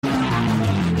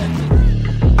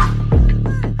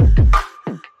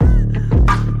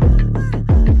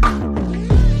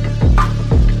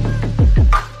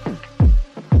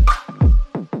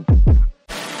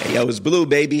Yo, it's Blue,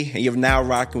 baby, and you're now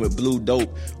rocking with Blue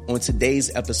Dope. On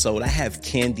today's episode, I have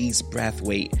Candice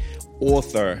Brathwaite,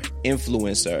 author,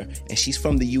 influencer, and she's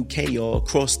from the UK, y'all,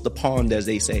 across the pond, as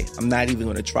they say. I'm not even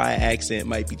going to try an accent. It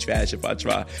might be trash if I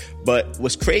try. But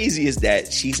what's crazy is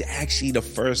that she's actually the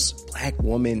first Black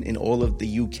woman in all of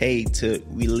the UK to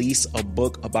release a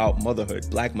book about motherhood,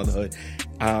 Black motherhood.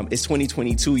 It's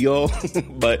 2022, y'all,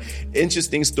 but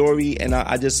interesting story. And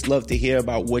I just love to hear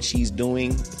about what she's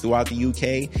doing throughout the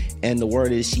UK. And the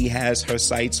word is she has her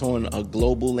sights on a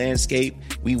global landscape.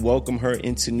 We welcome her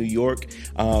into New York.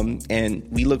 And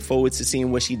we look forward to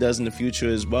seeing what she does in the future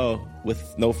as well.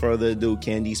 With no further ado,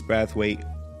 Candice Brathwaite,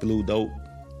 Blue Dope.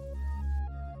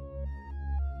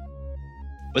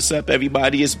 What's up,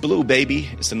 everybody? It's Blue, baby.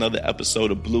 It's another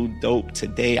episode of Blue Dope.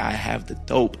 Today, I have the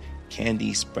dope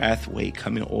Candice Brathwaite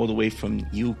coming all the way from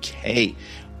UK.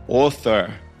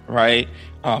 Author, right?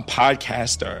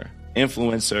 Podcaster,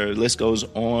 influencer. List goes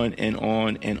on and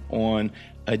on and on.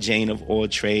 A Jane of all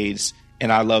trades. And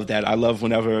I love that. I love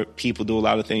whenever people do a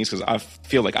lot of things because I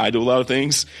feel like I do a lot of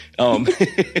things.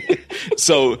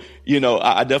 So,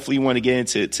 I definitely want to get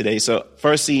into it today. So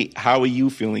firstly, how are you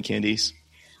feeling, Candice?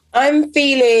 I'm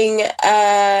feeling,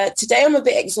 today I'm a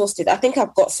bit exhausted. I think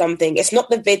I've got something. It's not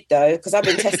the vid though, because I've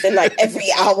been testing like every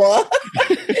hour.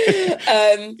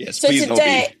 Yes, so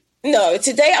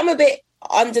today I'm a bit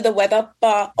under the weather,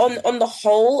 but on the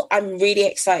whole, I'm really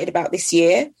excited about this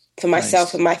year for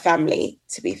myself and my family,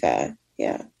 to be fair.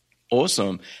 Yeah.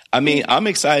 Awesome. I mean, I'm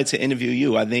excited to interview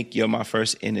you. I think you're my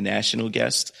first international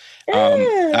guest.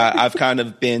 I've kind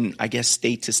of been, I guess,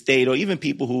 state to state, or even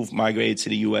people who've migrated to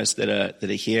the U.S. that are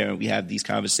here, and we have these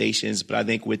conversations. But I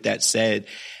think with that said,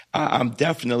 I'm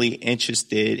definitely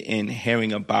interested in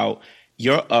hearing about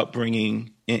your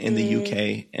upbringing in the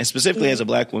UK, and specifically as a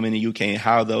Black woman in the UK, and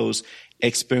how those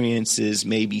experiences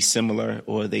may be similar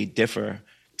or they differ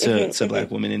to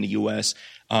Black women in the U.S.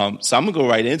 So I'm gonna go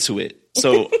right into it.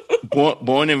 So,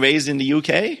 born and raised in the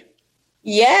UK?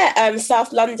 Yeah,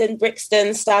 South London,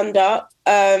 Brixton, stand up.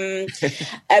 Brixton,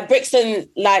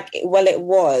 it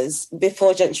was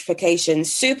before gentrification,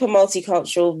 super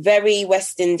multicultural, very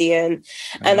West Indian.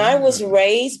 And I was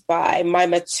raised by my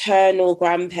maternal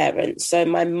grandparents, so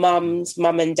my mum's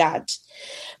mum and dad.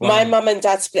 Wow. My mum and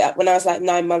dad split up when I was like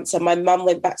 9 months, and my mum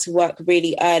went back to work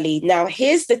really early. Now,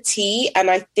 here's the tea, and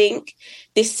I think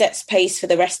this sets pace for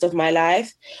the rest of my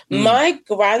life. My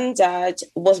granddad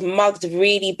was mugged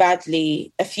really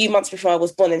badly a few months before I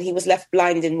was born, and he was left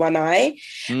blind in one eye.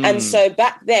 And so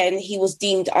back then, he was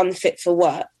deemed unfit for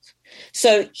work.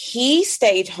 So he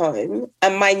stayed home,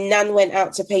 and my nan went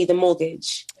out to pay the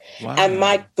mortgage. Wow. And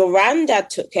my granddad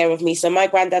took care of me. So my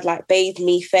granddad bathed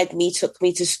me, fed me, took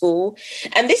me to school.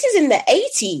 And this is in the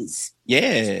 80s.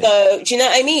 Yeah. So do you know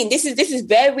what I mean? This is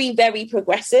very, very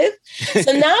progressive.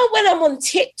 So now when I'm on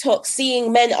TikTok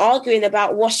seeing men arguing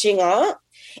about washing up,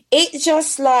 it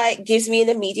just gives me an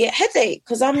immediate headache,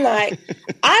 because I'm like,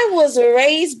 I was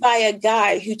raised by a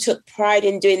guy who took pride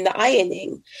in doing the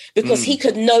ironing because he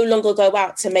could no longer go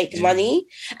out to make money.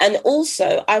 And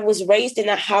also I was raised in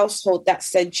a household that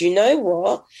said, you know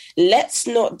what, let's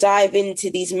not dive into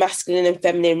these masculine and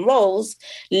feminine roles.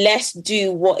 Let's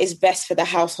do what is best for the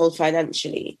household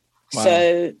financially. Wow.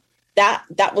 So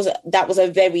that was a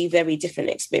very, very different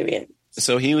experience.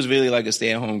 So he was really like a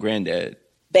stay-at-home granddad.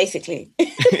 Basically.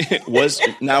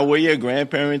 Were your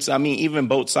grandparents, I mean, even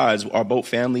both sides, are both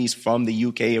families from the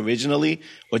UK originally,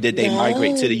 or did they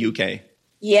migrate to the UK?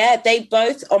 Yeah,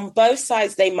 on both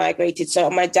sides, they migrated. So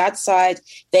on my dad's side,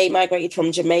 they migrated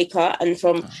from Jamaica, and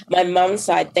from my mum's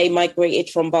side, they migrated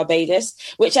from Barbados,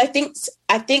 which I think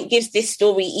gives this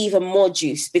story even more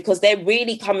juice, because they're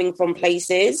really coming from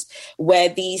places where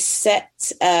these set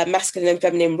masculine and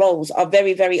feminine roles are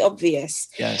very, very obvious.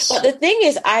 Yes. But the thing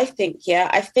is, I think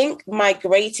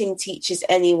migrating teaches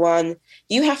anyone,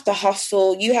 you have to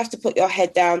hustle, you have to put your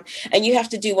head down, and you have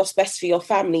to do what's best for your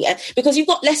family. And because you've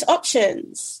got less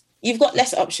options. You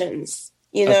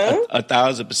know?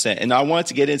 1,000%. And I wanted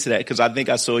to get into that because I think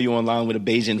I saw you online with a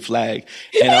Bajan flag.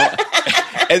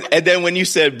 And then when you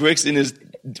said Brixton is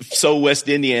so West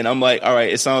Indian, I'm like, all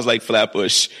right, it sounds like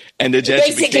Flatbush and the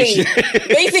gentrification.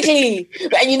 Basically.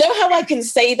 And you know how I can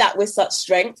say that with such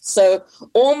strength? So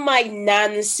all my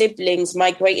nan's siblings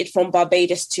migrated from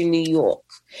Barbados to New York.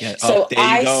 Yeah. So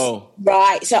there you go.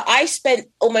 Right. So I spent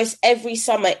almost every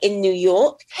summer in New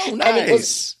York. Oh,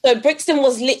 nice. And Brixton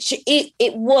was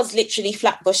literally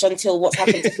Flatbush until what's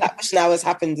happened to Flatbush now has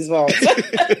happened as well.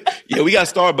 Yeah, we got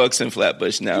Starbucks in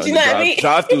Flatbush now. You know what I mean?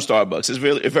 Drive through Starbucks. It's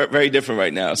really very different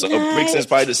right now. So Brixton's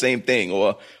probably the same thing,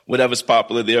 or whatever's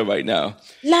popular there right now.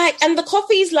 And the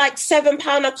coffee's like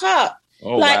 £7 a cup.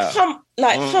 Oh, Like,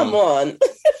 wow. come on.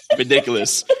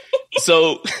 Ridiculous.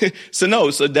 So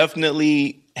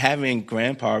definitely having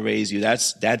grandpa raise you,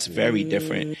 that's very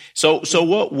different. So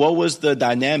what was the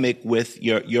dynamic with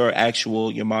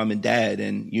your mom and dad?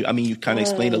 And you kind of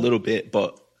explained a little bit,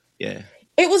 but yeah.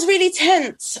 It was really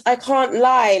tense. I can't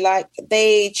lie. Like,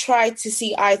 they tried to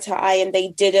see eye to eye and they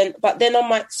didn't. But then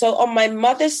on my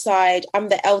mother's side, I'm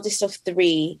the eldest of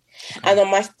three. Okay. And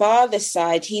on my father's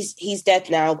side, he's dead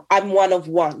now. I'm one of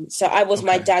one. So I was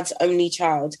my dad's only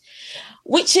child,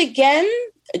 which again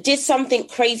did something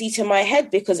crazy to my head,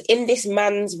 because in this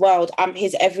man's world, I'm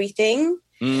his everything.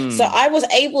 So I was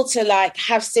able to like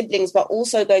have siblings, but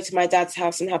also go to my dad's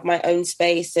house and have my own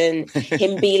space, and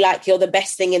him be like, you're the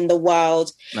best thing in the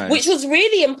world, nice. Which was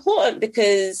really important,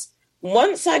 because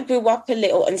once I grew up a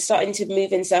little and starting to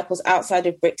move in circles outside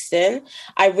of Brixton,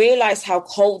 I realized how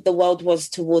cold the world was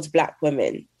towards Black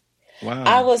women. Wow.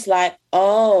 I was like,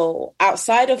 oh,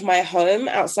 outside of my home,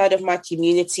 outside of my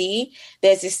community,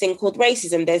 there's this thing called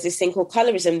racism. There's this thing called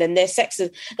colorism. Then there's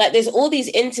sexism. Like, there's all these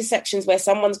intersections where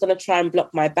someone's going to try and block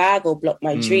my bag or block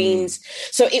my dreams.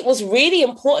 So it was really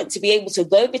important to be able to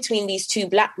go between these two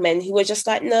Black men who were just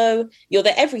like, no, you're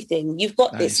the everything. You've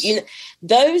got nice. This.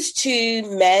 Those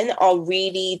two men are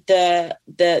really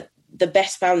the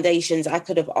best foundations I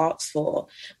could have asked for.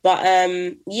 But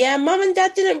mum and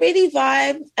dad didn't really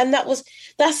vibe, and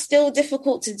that's still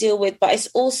difficult to deal with. But it's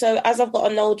also, as I've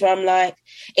gotten older, I'm like,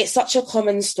 it's such a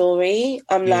common story.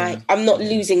 I'm not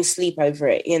losing sleep over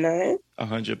it,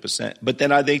 100%. But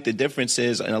then I think the difference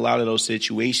is, in a lot of those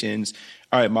situations,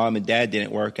 all right, mom and dad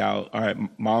didn't work out. All right,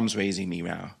 mom's raising me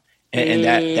now. And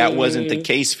that wasn't the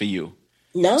case for you.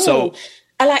 No. So,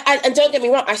 and don't get me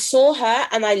wrong, I saw her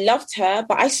and I loved her,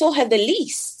 but I saw her the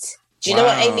least. Do you know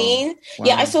what I mean? Wow.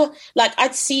 Yeah, I saw,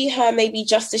 I'd see her maybe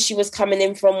just as she was coming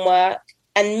in from work,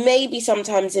 and maybe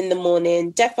sometimes in the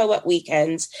morning, defo at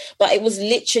weekends, but it was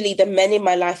literally the men in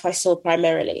my life I saw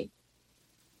primarily.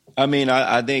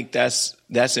 I think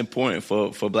that's important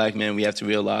for Black men. We have to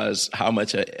realize how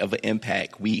much of an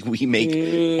impact we make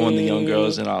on the young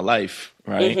girls in our life,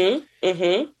 right? Mm-hmm.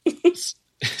 Mm-hmm.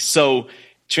 So,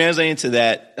 translating to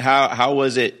that, how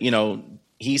was it,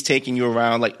 he's taking you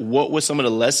around, like, what were some of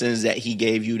the lessons that he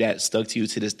gave you that stuck to you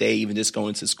to this day, even just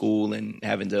going to school and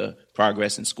having to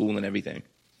progress in school and everything?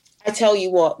 I tell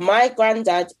you what, my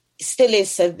granddad still is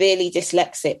severely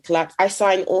dyslexic. Like, I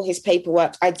sign all his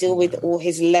paperwork, I deal with all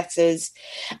his letters.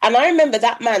 And I remember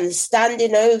that man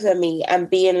standing over me and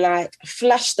being like,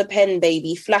 flash the pen,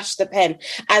 baby, flash the pen.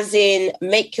 As in,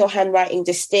 make your handwriting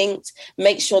distinct,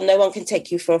 make sure no one can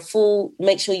take you for a fool,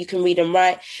 make sure you can read and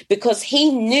write. Because he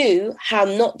knew how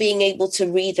not being able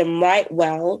to read and write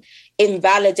well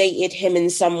invalidated him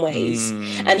in some ways.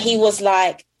 And he was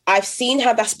like, I've seen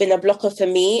how that's been a blocker for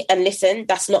me. And listen,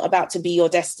 that's not about to be your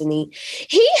destiny.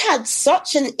 He had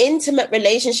such an intimate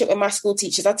relationship with my school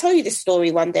teachers. I'll tell you this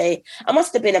story one day. I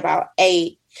must have been about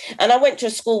 8. And I went to a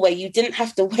school where you didn't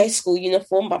have to wear school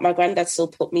uniform, but my granddad still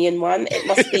put me in one. It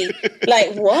must be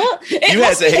like, what? You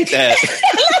had to hate that.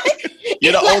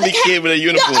 You're the only kid with a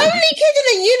uniform. The only kid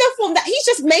in a uniform that he's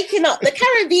just making up, the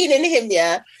Caribbean in him,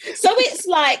 yeah? So it's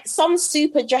like some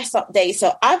super dress-up day.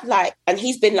 So I've and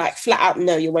he's been like, flat out,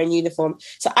 no, you're wearing uniform.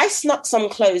 So I snuck some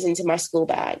clothes into my school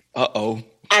bag. Uh-oh.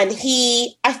 And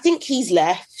I think he's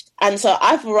left. And so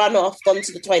I've run off, gone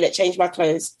to the toilet, changed my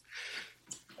clothes.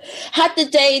 Had the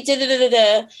day,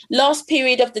 last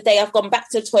period of the day, I've gone back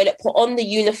to the toilet, put on the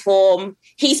uniform.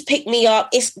 He's picked me up.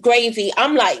 It's gravy.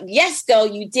 I'm like, yes, girl,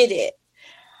 you did it.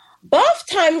 Bath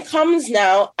time comes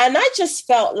now, and I just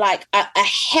felt like a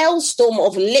hailstorm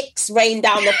of licks rained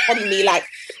down upon me. Like,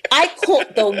 I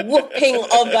caught the whooping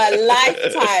of a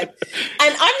lifetime.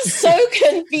 And I'm so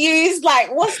confused,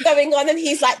 like, what's going on? And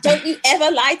he's like, don't you ever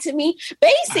lie to me.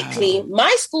 Basically,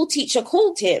 my school teacher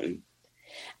called him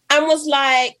and was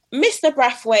like, Mr.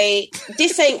 Brathwaite,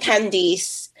 this ain't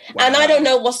Candice. Wow. And I don't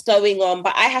know what's going on,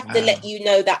 but I have to let you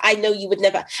know that I know you would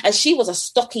never. And she was a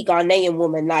stocky Ghanaian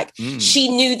woman. Like, she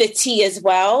knew the tea as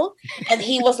well. And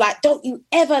he was like, don't you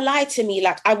ever lie to me.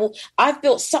 Like, I've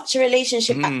built such a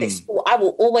relationship at this school. I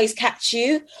will always catch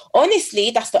you. Honestly,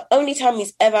 that's the only time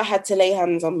he's ever had to lay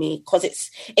hands on me, because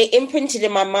it imprinted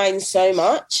in my mind so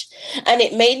much. And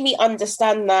it made me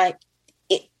understand, like,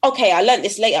 okay, I learned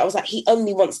this later. I was like, he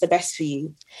only wants the best for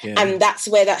you. Yeah. And that's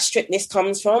where that strictness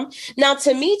comes from. Now,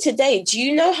 to me today, do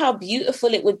you know how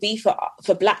beautiful it would be for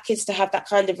Black kids to have that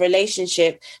kind of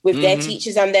relationship with their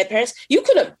teachers and their parents? You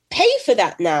couldn't pay for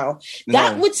that now. No.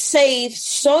 That would save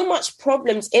so much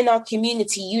problems in our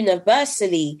community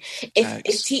universally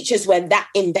if teachers were that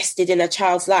invested in a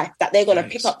child's life, that they're going to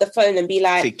pick up the phone and be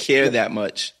like... to care that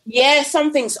much. Yeah,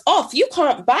 something's off. You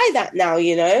can't buy that now,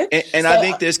 you know? And so, I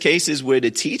think there's cases where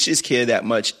the teachers care that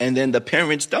much and then the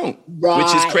parents don't,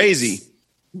 which is crazy.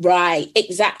 Right,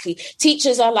 exactly.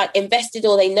 Teachers are like invested,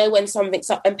 or they know when something's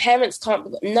up, and parents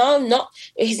can't. No, not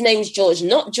his name's George,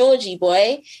 not Georgie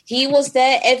boy. He was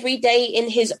there every day in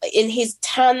his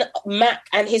tan Mac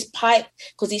and his pipe,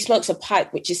 because he smokes a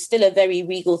pipe, which is still a very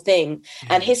regal thing,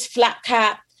 and his flat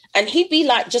cap. And he'd be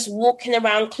like just walking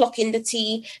around, clocking the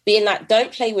tea, being like,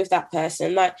 don't play with that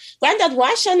person. Like, Granddad,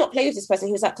 why should I not play with this person?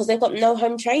 He was like, because they've got no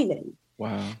home training.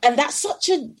 Wow. And that's such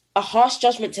a harsh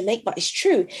judgment to make, but it's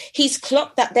true. He's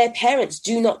clocked that their parents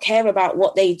do not care about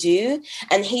what they do.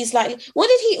 And he's like, what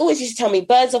did he always used to tell me?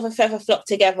 Birds of a feather flock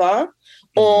together,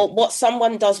 or what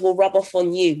someone does will rub off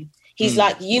on you. He's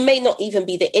like, you may not even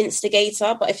be the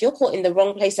instigator, but if you're caught in the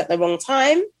wrong place at the wrong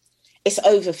time, it's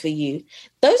over for you.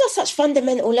 Those are such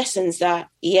fundamental lessons that,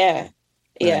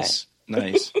 Nice.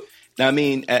 Now, I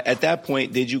mean, at that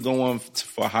point, did you go on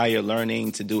for higher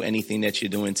learning to do anything that you're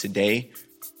doing today?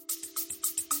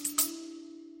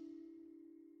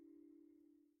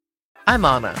 I'm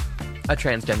Anna, a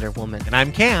transgender woman. And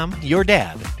I'm Cam, your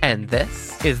dad. And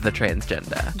this is The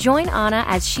Transgender. Join Anna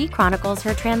as she chronicles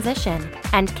her transition,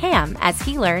 and Cam as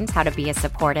he learns how to be a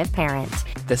supportive parent.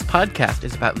 This podcast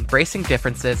is about embracing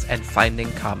differences and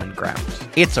finding common ground.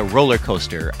 It's a roller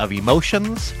coaster of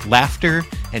emotions, laughter,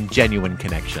 and genuine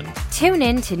connection. Tune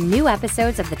in to new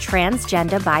episodes of The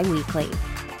Transgender bi-weekly.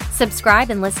 Subscribe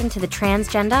and listen to The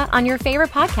Transgender on your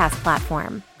favorite podcast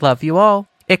platform. Love you all,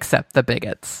 except the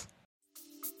bigots.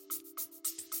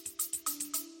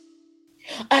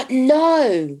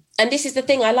 No. And this is the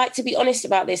thing. I like to be honest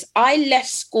about this. I left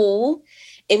school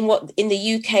in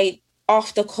the UK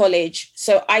after college.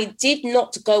 So I did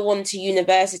not go on to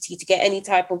university to get any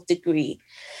type of degree.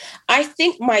 I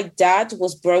think my dad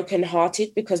was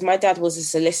brokenhearted because my dad was a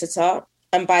solicitor.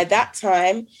 And by that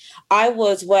time, I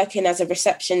was working as a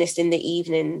receptionist in the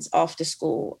evenings after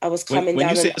school. I was coming down. When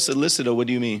you say a solicitor, what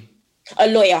do you mean? A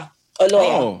lawyer.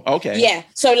 Oh, okay. Yeah.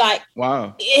 So like,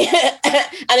 wow.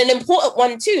 And an important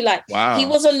one too. Like, wow. He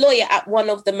was a lawyer at one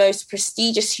of the most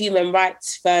prestigious human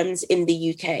rights firms in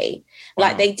the UK.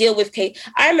 Like, they deal with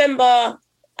I remember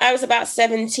I was about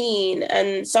 17,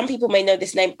 and some people may know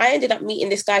this name. I ended up meeting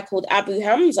this guy called Abu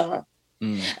Hamza.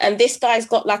 And this guy's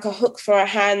got like a hook for a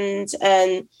hand,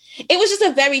 and it was just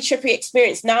a very trippy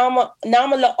experience. Now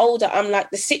I'm a lot older. I'm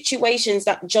like, the situations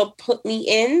that job put me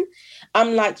in,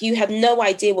 I'm like, you had no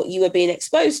idea what you were being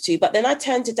exposed to. But then I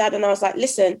turned to Dad and I was like,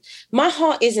 listen, my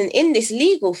heart isn't in this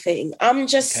legal thing. I'm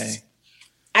just,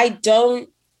 I don't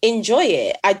enjoy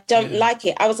it. I don't like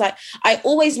it. I was like, I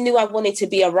always knew I wanted to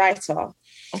be a writer.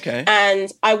 Okay.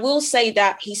 And I will say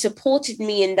that he supported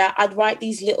me in that I'd write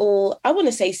these little, I want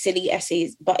to say silly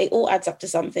essays, but it all adds up to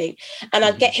something. And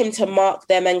I'd get him to mark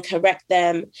them and correct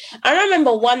them. And I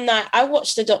remember one night I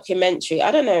watched a documentary.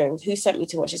 I don't know who sent me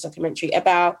to watch this documentary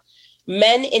about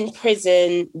men in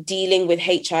prison dealing with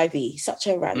HIV. Such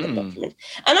a random document.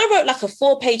 And I wrote like a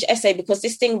 4-page essay because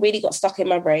this thing really got stuck in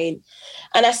my brain.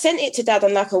 And I sent it to Dad,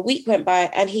 and like a week went by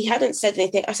and he hadn't said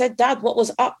anything. I said, Dad, what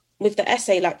was up with the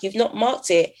essay? Like, you've not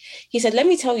marked it. He said, let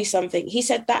me tell you something. He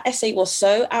said, that essay was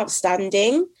so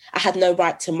outstanding, I had no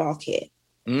right to mark it.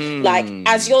 Like,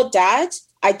 as your dad,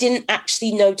 I didn't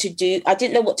actually know I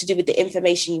didn't know what to do with the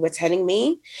information you were telling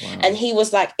me. Wow. And he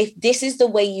was like, if this is the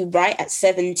way you write at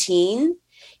 17,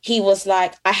 he was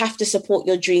like, I have to support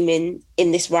your dreaming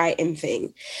in this writing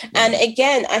thing. Wow. And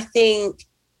again, I think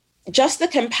just the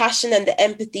compassion and the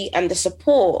empathy and the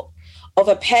support of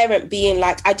a parent being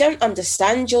like, I don't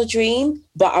understand your dream,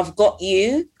 but I've got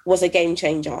you, was a game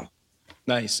changer.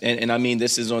 Nice. And I mean,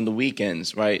 this is on the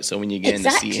weekends, right? So when you're getting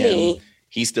to see him,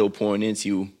 he's still pouring into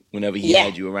you whenever he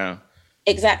had you around.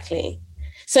 Exactly.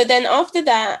 So then after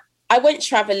that, I went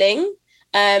traveling.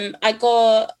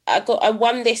 I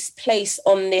won this place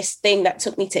on this thing that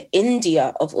took me to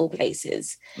India, of all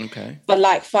places. Okay. For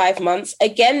like 5 months.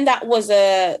 Again, that was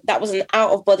an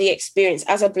out of body experience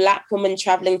as a Black woman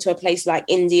traveling to a place like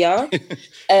India.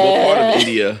 What part of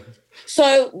India?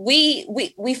 So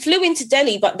we flew into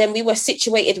Delhi, but then we were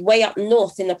situated way up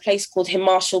north in a place called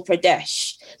Himachal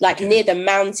Pradesh, like near the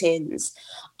mountains.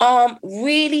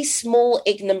 Really small,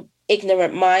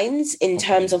 ignorant minds in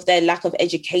terms of their lack of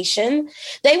education.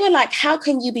 They were like, how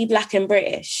can you be Black and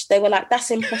British? They were like,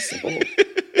 that's impossible.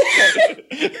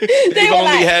 They've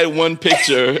only had one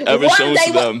picture ever shown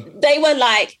to them. They were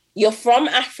like, you're from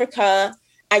Africa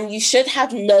and you should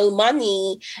have no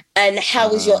money. And how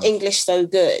is your English so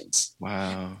good?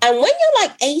 Wow. And when you're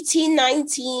like 18,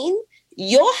 19,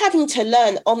 you're having to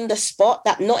learn on the spot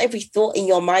that not every thought in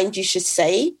your mind you should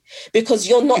say, because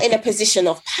you're not in a position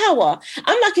of power.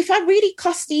 I'm like, if I really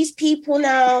cuss these people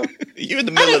now, you're in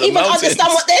the middle of the mountains. I don't even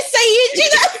understand what they're saying.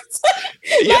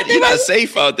 You know? You're not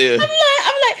safe out there.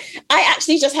 I'm like, I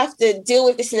actually just have to deal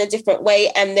with this in a different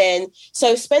way. And then,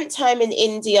 so spent time in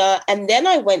India, and then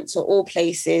I went to all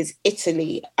places,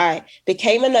 Italy. I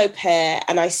became an au pair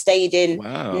and I stayed in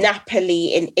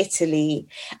Napoli in Italy.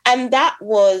 And that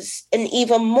was an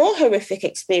even more horrific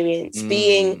experience,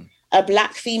 being a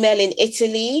Black female in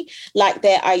Italy. Like,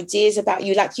 their ideas about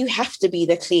you, like, you have to be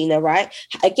the cleaner, right?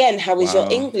 Again, how is your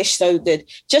English so good?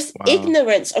 Just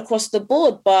ignorance across the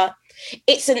board. But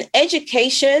it's an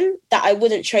education that I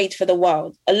wouldn't trade for the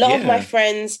world. A lot of my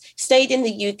friends stayed in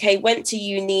the UK, went to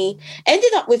uni,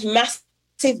 ended up with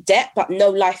massive debt, but no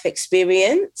life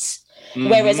experience.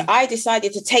 Whereas I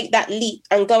decided to take that leap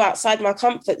and go outside my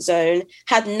comfort zone,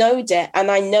 had no debt.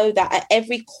 And I know that at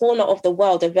every corner of the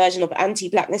world, a version of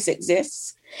anti-Blackness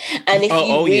exists. And if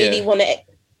you really want to,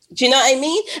 do you know what I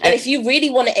mean? And if you really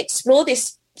want to explore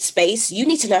this space, you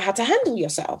need to know how to handle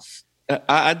yourself.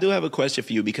 I do have a question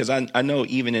for you, because I know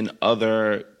even in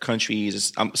other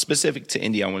countries, specific to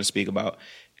India, I want to speak about,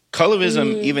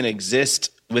 colorism even exists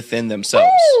within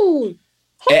themselves. Ooh.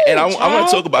 And I want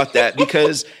to talk about that,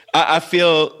 because I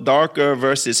feel darker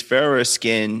versus fairer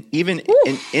skin, even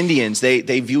in Indians, they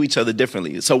view each other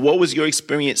differently. So what was your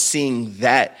experience seeing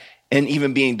that, and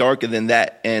even being darker than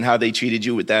that, and how they treated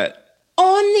you with that?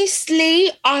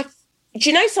 Honestly, do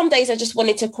you know, some days I just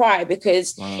wanted to cry,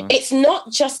 because it's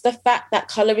not just the fact that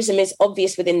colorism is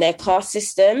obvious within their caste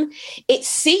system. It's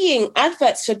seeing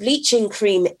adverts for bleaching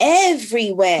cream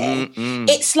everywhere.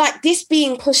 It's like this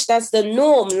being pushed as the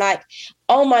norm. Like,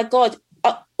 oh my God.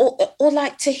 Or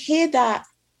like to hear that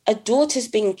a daughter's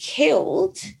been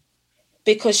killed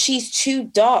because she's too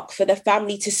dark for the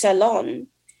family to sell on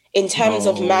in terms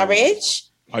of marriage.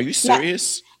 Are you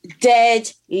serious? Like,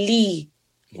 deadly.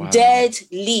 Wow.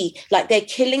 Deadly. Like, they're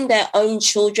killing their own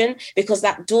children because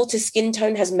that daughter's skin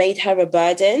tone has made her a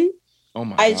burden. Oh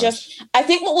my gosh. I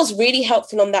think what was really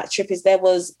helpful on that trip is there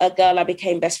was a girl I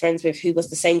became best friends with who was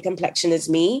the same complexion as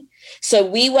me. So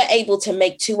we were able to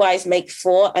make two eyes make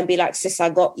four and be like, sis, I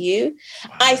got you.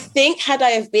 Wow. I think had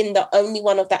I have been the only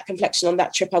one of that complexion on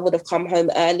that trip, I would have come home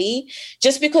early,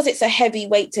 just because it's a heavy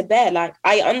weight to bear. Like,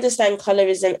 I understand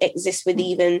colorism exists with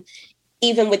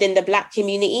even within the Black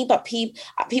community, but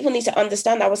people need to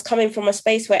understand I was coming from a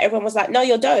space where everyone was like, no,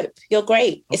 you're dope, you're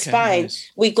great, it's fine,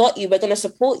 nice. We got you, we're going to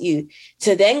support you.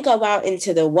 To then go out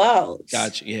into the world.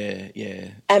 Gotcha, yeah.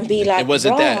 And be like, it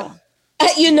wasn't that.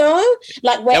 You know,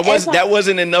 like wherever... That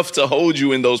wasn't enough to hold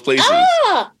you in those places.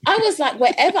 I was like,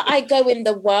 wherever I go in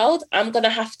the world, I'm going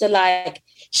to have to like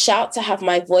shout to have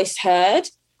my voice heard.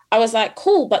 I was like,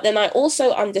 cool. But then I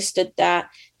also understood that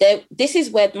this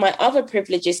is where my other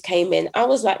privileges came in. I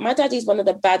was like, my daddy's one of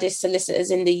the baddest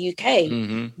solicitors in the UK.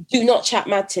 Do not chat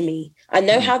mad to me. I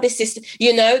know how this system,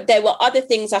 you know, there were other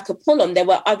things I could pull on. There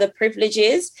were other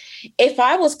privileges. If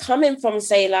I was coming from,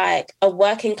 say, like a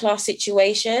working class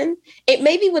situation, it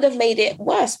maybe would have made it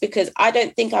worse, because I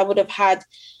don't think I would have had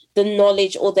the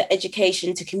knowledge or the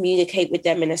education to communicate with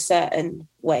them in a certain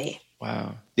way.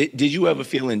 Wow. Did you ever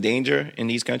feel in danger in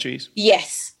these countries?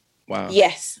 Yes. Wow.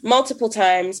 Yes, multiple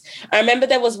times. I remember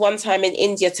there was one time in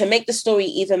India, to make the story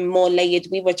even more layered,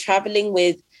 we were traveling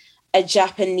with a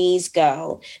Japanese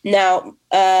girl. Now,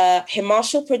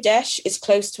 Himachal Pradesh is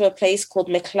close to a place called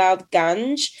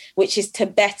McLeod-Ganj, which is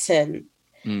Tibetan.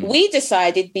 We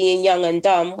decided, being young and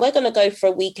dumb, we're going to go for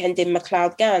a weekend in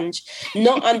McLeod-Ganj,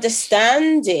 not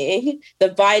understanding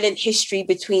the violent history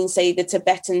between, say, the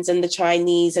Tibetans and the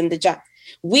Chinese and the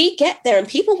We get there and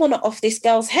people want to off this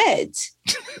girl's head.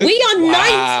 We are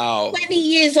 19, 20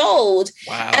 years old.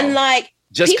 Wow. And like...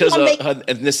 just because of her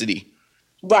ethnicity.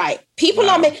 Right. People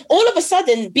are all of a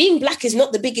sudden, being Black is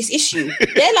not the biggest issue.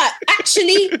 They're like,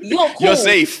 actually, you're cool. You're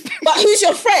safe. But who's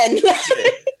your friend?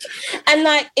 And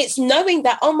like, it's knowing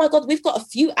that, oh my God, we've got a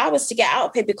few hours to get out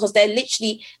of here, because they're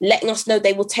literally letting us know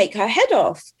they will take her head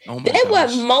off. There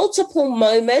were multiple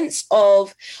moments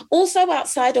of, also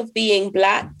outside of being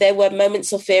Black, there were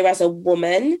moments of fear as a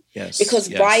woman. Yes. Because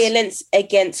violence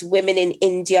against women in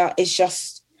India is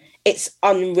just, It's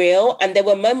unreal. And there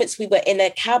were moments we were in a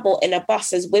cab or in a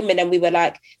bus as women and we were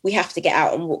like, we have to get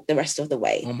out and walk the rest of the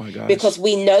way. Oh my gosh. Because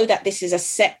we know that this is a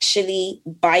sexually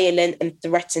violent and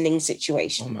threatening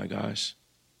situation. Oh my gosh.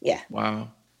 Yeah.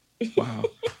 Wow. Wow.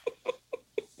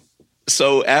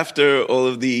 So after all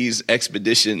of these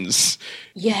expeditions,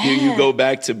 you go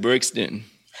back to Brixton.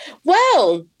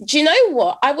 Well, do you know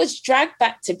what? I was dragged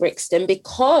back to Brixton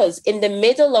because in the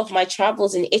middle of my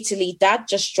travels in Italy, Dad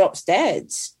just drops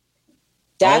dead.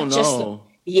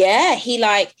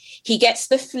 He gets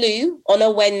the flu on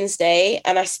a Wednesday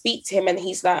and I speak to him and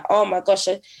he's like, oh my gosh,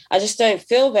 I just don't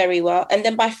feel very well. And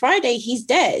then by Friday, he's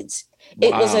dead. Wow.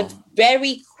 It was a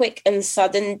very quick and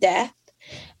sudden death.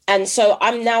 And so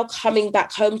I'm now coming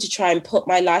back home to try and put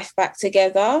my life back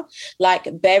together,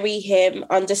 like bury him,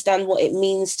 understand what it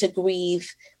means to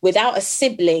grieve without a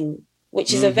sibling,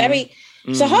 which is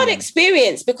it's a hard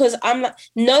experience because I'm like,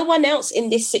 no one else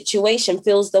in this situation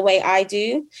feels the way I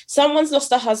do. Someone's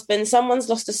lost a husband, someone's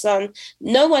lost a son.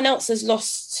 No one else has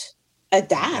lost a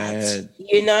dad,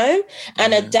 you know,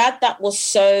 and a dad that was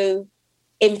so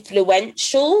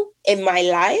influential in my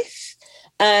life.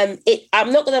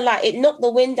 I'm not gonna lie, it knocked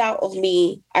the wind out of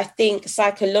me, I think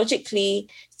psychologically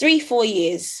 3-4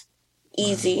 years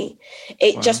easy.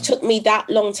 It just took me that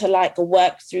long to like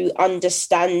work through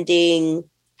understanding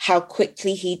how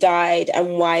quickly he died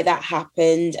and why that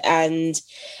happened and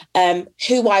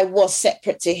who I was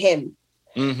separate to him.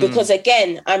 Because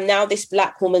again, I'm now this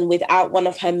Black woman without one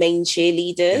of her main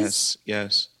cheerleaders.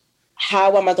 Yes.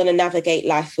 How am I going to navigate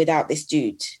life without this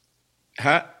dude?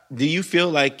 Do you feel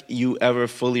like you ever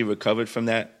fully recovered from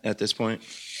that at this point?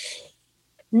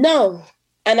 No.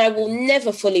 And I will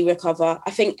never fully recover.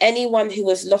 I think anyone who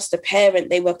has lost a parent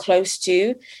they were close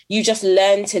to, you just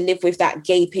learn to live with that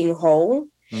gaping hole.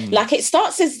 Like it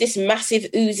starts as this massive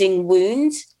oozing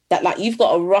wound that like you've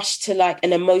got to rush to like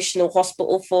an emotional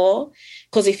hospital for,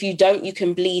 because if you don't, you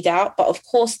can bleed out. But of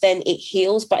course, then it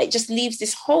heals, but it just leaves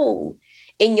this hole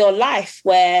in your life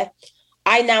where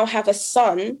I now have a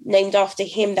son named after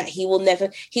him that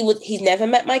he's never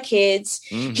met my kids.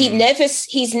 He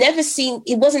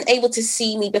wasn't able to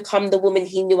see me become the woman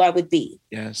he knew I would be.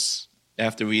 Yes.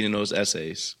 After reading those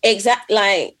essays. Exactly.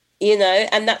 Like, you know,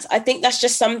 and I think that's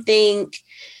just something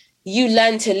you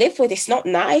learn to live with. It's not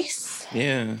nice.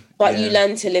 Yeah. But you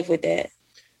learn to live with it.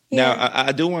 Yeah. Now,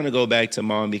 I do want to go back to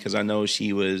Mom because I know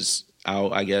she was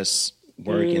out, I guess,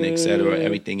 working, et cetera,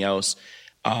 everything else.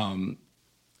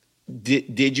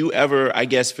 Did you ever, I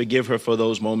guess, forgive her for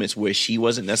those moments where she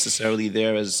wasn't necessarily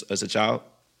there as a child?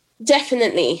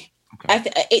 Definitely.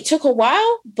 Okay. It took a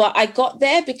while, but I got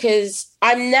there because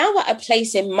I'm now at a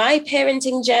place in my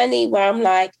parenting journey where I'm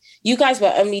like, you guys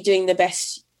were only doing the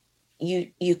best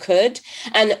you could.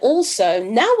 And also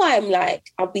now I'm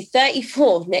like, I'll be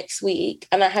 34 next week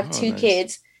and I have two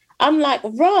kids. I'm like,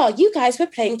 you guys were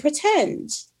playing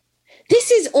pretend.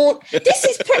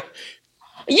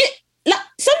 Like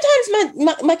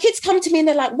sometimes my kids come to me and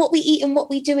they're like, what we eating, what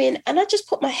we doing? And I just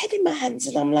put my head in my hands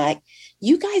and I'm like,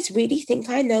 you guys really think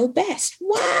I know best.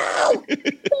 Wow.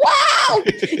 Wow.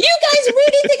 You guys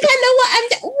really think I know what I'm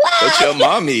doing. Wow. But your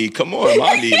mommy, come on,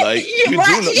 mommy. Like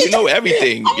you know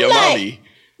everything. Your mommy.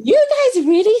 You guys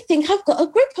really think I've got a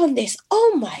grip on this.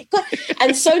 Oh my God.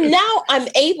 And so now I'm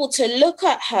able to look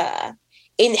at her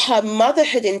in her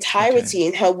motherhood entirety,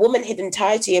 in her womanhood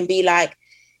entirety and be like,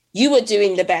 you were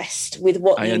doing the best with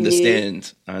what you knew.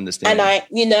 I understand.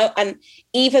 And and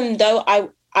even though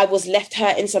I was left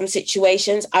hurt in some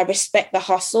situations, I respect the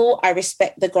hustle. I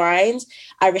respect the grind.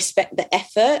 I respect the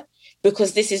effort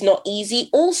because this is not easy.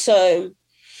 Also,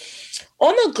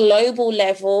 on a global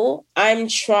level, I'm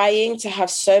trying to have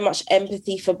so much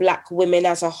empathy for Black women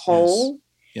as a whole.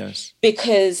 Yes.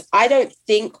 Because I don't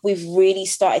think we've really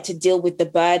started to deal with the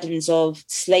burdens of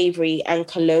slavery and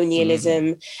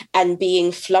colonialism and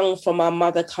being flung from our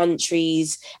mother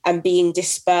countries and being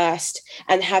dispersed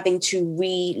and having to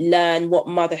relearn what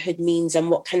motherhood means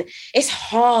and it's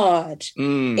hard.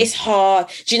 It's hard.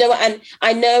 Do you know what? And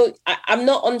I know I'm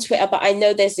not on Twitter, but I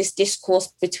know there's this discourse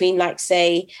between like,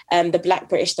 say, the Black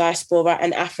British diaspora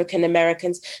and African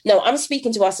Americans. No, I'm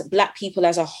speaking to us Black people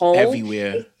as a whole.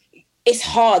 Everywhere. It's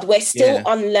hard. We're still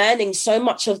unlearning so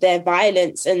much of their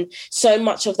violence and so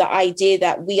much of the idea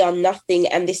that we are nothing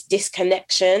and this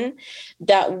disconnection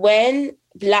that when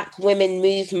Black women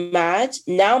move mad,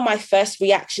 now my first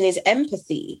reaction is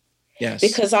empathy. Yes.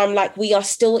 Because I'm like, we are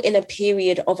still in a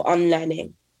period of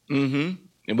unlearning.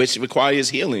 Which requires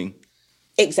healing.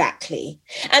 Exactly.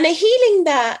 And a healing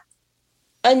that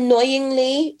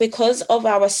annoyingly, because of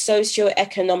our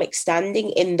socioeconomic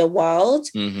standing in the world,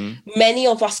 many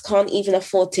of us can't even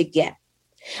afford to get.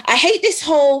 I hate this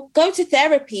whole go to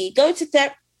therapy. I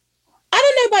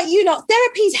don't know about you lot.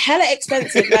 Therapy's hella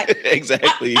expensive. Like,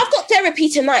 exactly. I've got therapy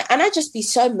tonight, and I just be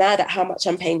so mad at how much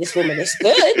I'm paying this woman. It's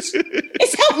good.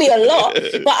 It's helped me a lot.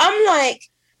 But I'm like,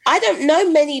 I don't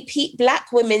know many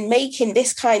Black women making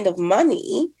this kind of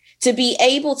money to be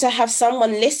able to have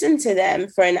someone listen to them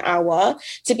for an hour,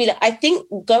 to be like, I think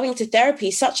going to therapy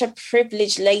is such a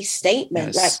privilege-laced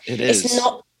statement. Yes, like, it is.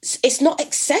 It's not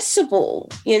accessible,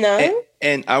 you know?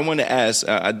 And I want to ask,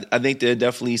 I think there are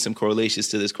definitely some correlations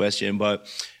to this question, but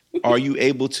are you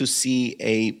able to see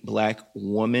a Black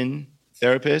woman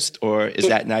therapist, or is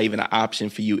that not even an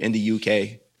option for you in the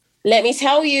UK? Let me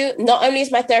tell you, not only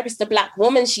is my therapist a Black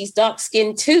woman, she's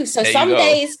dark-skinned too. So some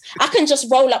days I can just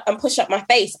roll up and push up my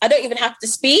face. I don't even have to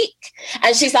speak.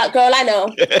 And she's like, girl, I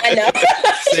know.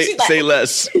 Say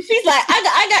less. She's like,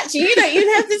 I got you. You don't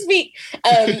even have to speak.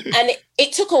 And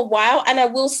it took a while. And I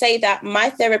will say that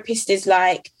my therapist is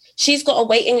like, she's got a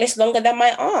waiting list longer than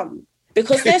my arm.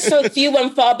 Because they're so few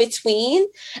and far between.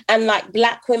 And like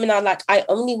Black women are like, I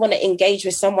only want to engage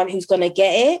with someone who's going to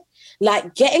get it.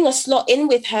 Like getting a slot in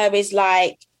with her is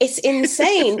like, it's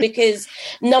insane because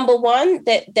number one,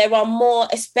 that there are more,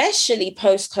 especially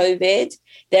post-COVID,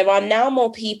 there are now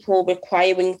more people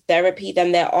requiring therapy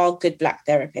than there are good Black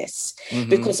therapists.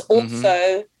 Because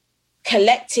also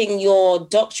collecting your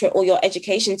doctorate or your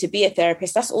education to be a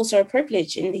therapist, that's also a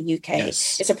privilege in the UK.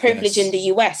 Yes. It's a privilege in the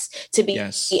US to be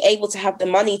able to have the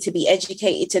money to be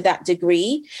educated to that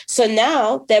degree. So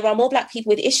now there are more Black people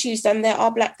with issues than there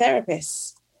are Black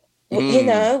therapists. You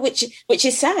know, which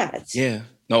is sad. Yeah,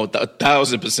 no,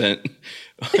 1,000%.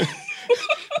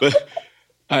 But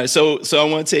all right, so I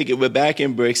want to take it. We're back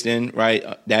in Brixton, right?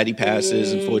 Daddy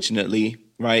passes, unfortunately,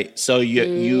 right? So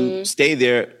you stay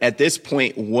there. At this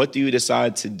point, what do you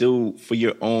decide to do for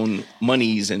your own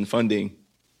monies and funding?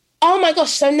 Oh my gosh.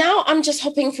 So now I'm just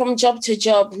hopping from job to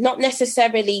job, not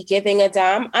necessarily giving a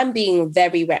damn. I'm being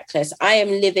very reckless. I am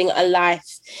living a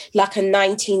life like a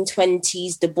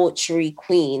 1920s debauchery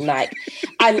queen. Like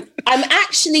I'm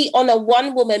actually on a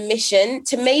one-woman mission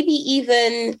to maybe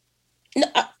even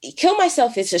kill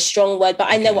myself is a strong word, but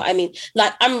I know what I mean.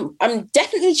 Like I'm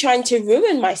definitely trying to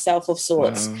ruin myself of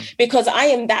sorts because I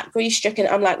am that grief-stricken.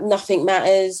 I'm like, nothing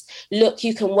matters. Look,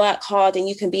 you can work hard and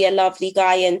you can be a lovely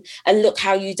guy and look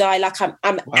how you die. Like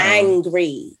I'm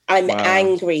angry. I'm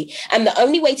angry. And the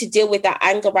only way to deal with that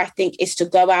anger, I think, is to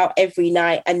go out every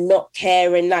night and not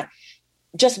care and like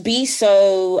just be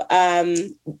so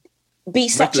be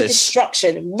such a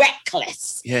destruction,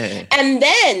 reckless. Yeah.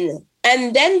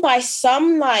 And then by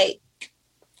some like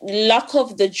luck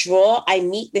of the draw, I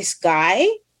meet this guy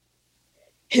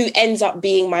who ends up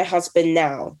being my husband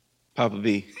now. Papa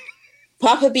B.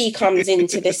 Papa B comes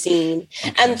into the scene.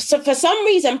 Okay. And so for some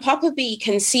reason, Papa B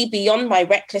can see beyond my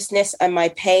recklessness and my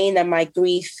pain and my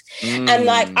grief. And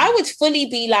like, I would fully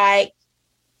be like,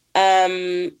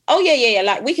 oh yeah,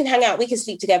 like we can hang out, we can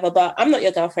sleep together, but I'm not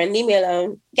your girlfriend. Leave me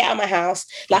alone. Get out of my house.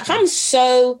 Like I'm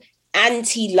so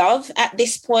anti-love at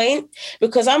this point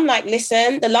because I'm like,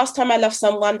 listen, the last time I loved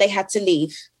someone, they had to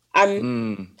leave.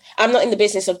 I'm not in the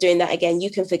business of doing that again.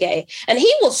 You can forget it. And he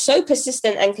was so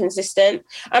persistent and consistent.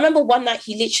 I remember one night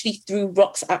he literally threw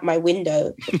rocks at my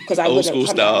window because I wouldn't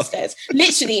come downstairs.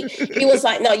 Literally, he was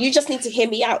like, no, you just need to hear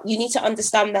me out. You need to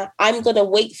understand that I'm going to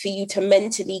wait for you to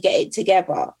mentally get it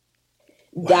together.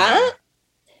 Wow. That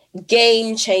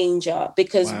game changer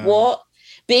because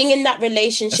being in that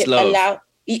relationship allowed...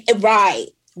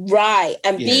 Right.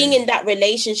 And being in that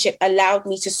relationship allowed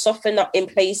me to soften up in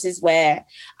places where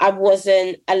I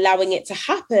wasn't allowing it to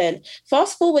happen.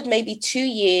 Fast forward maybe 2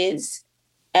 years.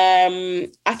 I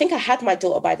think I had my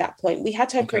daughter by that point. We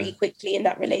had her pretty quickly in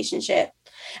that relationship.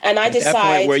 And I decided... At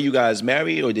that point, were you guys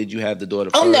married or did you have the daughter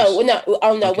first? Oh,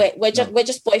 no. Okay. We're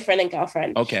just boyfriend and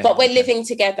girlfriend. Okay. But we're living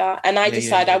together. And I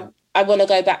decided I want to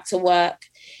go back to work.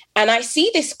 And I see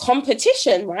this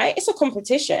competition, right? It's a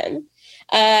competition.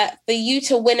 For you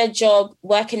to win a job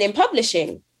working in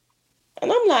publishing.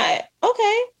 And I'm like,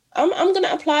 okay, I'm going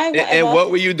to apply, whatever. And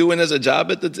what were you doing as a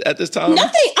job at this time?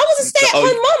 Nothing. I was a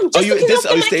stay-at-home mom, just looking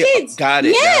after my kids. Got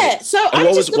it. Yeah. So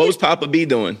what was Papa B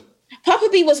doing? Papa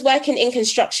B was working in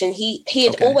construction. He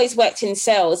had always worked in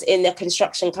sales in a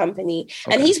construction company.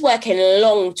 Okay. And he's working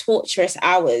long, torturous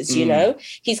hours, you know.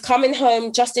 He's coming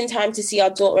home just in time to see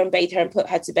our daughter and bathe her and put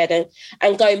her to bed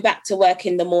and going back to work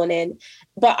in the morning.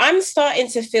 But I'm starting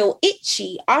to feel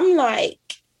itchy. I'm like,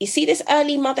 you see this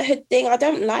early motherhood thing? I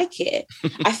don't like it.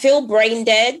 I feel brain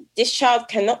dead. This child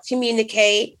cannot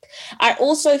communicate. I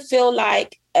also feel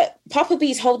like Papa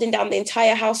B's holding down the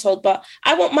entire household, but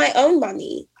I want my own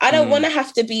money. I don't want to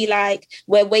have to be like,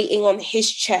 we're waiting on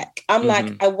his check. I'm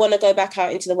like, I want to go back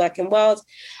out into the working world.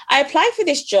 I applied for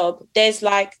this job. There's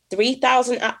like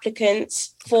 3,000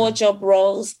 applicants, 4 job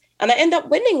roles, and I end up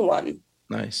winning one.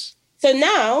 Nice. So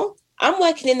now I'm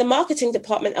working in the marketing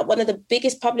department at one of the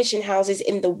biggest publishing houses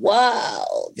in the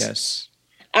world. Yes.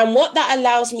 And what that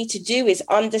allows me to do is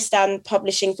understand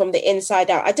publishing from the inside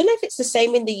out. I don't know if it's the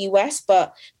same in the US,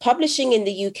 but publishing in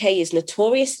the UK is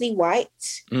notoriously white.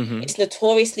 It's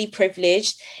notoriously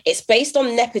privileged. It's based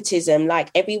on nepotism.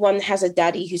 Like everyone has a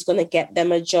daddy who's going to get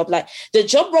them a job. Like the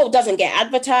job role doesn't get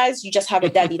advertised. You just have a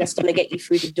daddy that's going to get you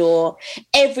through the door.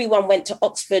 Everyone went to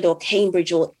Oxford or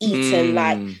Cambridge or Eton.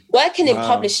 Like working in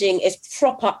publishing is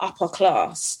proper upper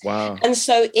class. Wow. And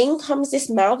so in comes this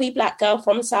mouthy black girl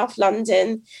from South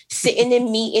London, sitting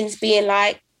in meetings being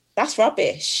like, that's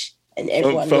rubbish. And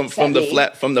everyone from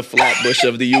the Flatbush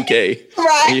of the UK.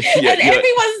 Right. And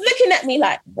everyone's looking at me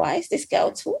like, why is this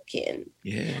girl talking?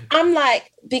 Yeah. I'm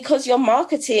like, because your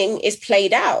marketing is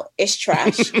played out. It's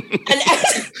trash.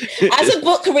 And as a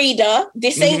book reader,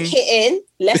 this ain't hitting.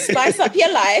 Let's spice up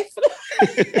your life.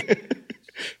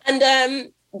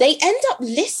 And they end up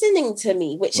listening to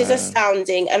me, which is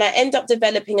astounding. And I end up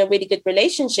developing a really good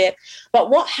relationship. But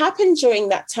what happened during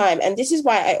that time, and this is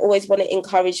why I always want to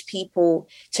encourage people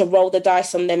to roll the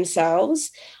dice on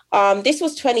themselves. This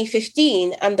was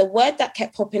 2015. And the word that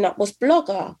kept popping up was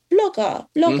blogger.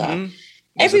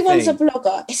 Everyone's a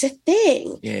blogger. It's a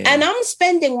thing. Yeah. And I'm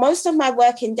spending most of my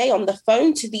working day on the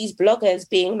phone to these bloggers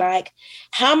being like,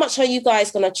 how much are you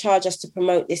guys going to charge us to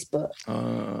promote this book?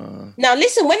 Now,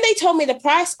 listen, when they told me the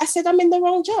price, I said, I'm in the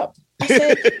wrong job. I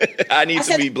said, I need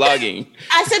to be blogging.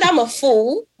 I said, I'm a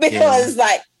fool because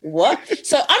like, what?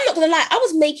 So I'm not going to lie. I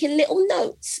was making little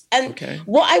notes. And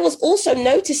what I was also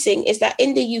noticing is that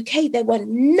in the UK, there were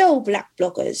no black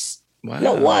bloggers. Wow.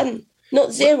 Not one,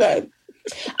 not zero.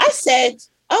 I said,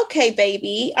 okay,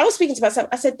 baby. I was speaking to myself.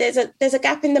 I said, there's a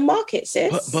gap in the market,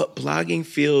 sis. But blogging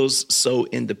feels so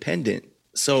independent.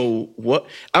 So what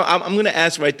I'm going to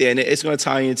ask right there, and it's going to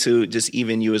tie into just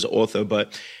even you as an author,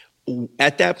 but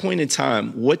at that point in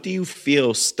time, what do you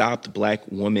feel stopped Black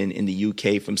women in the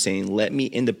UK from saying, let me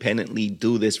independently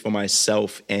do this for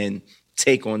myself and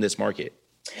take on this market?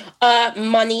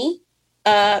 Money.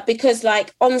 Because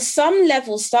like on some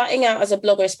level, starting out as a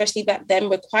blogger, especially back then,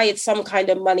 required some kind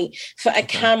of money for a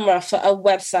camera, for a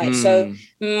website. So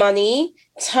money,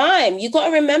 time. You got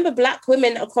to remember Black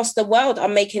women across the world are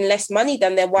making less money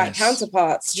than their white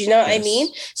counterparts. Do you know what I mean?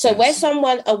 So where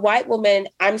a white woman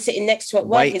I'm sitting next to at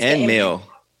work white is and male.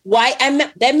 White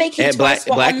and they're making and twice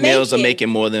what black I'm males making. are making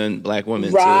more than Black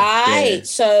women, right? Too. Yeah.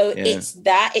 So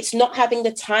it's not having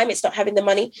the time, it's not having the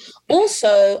money.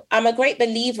 Also, I'm a great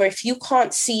believer, if you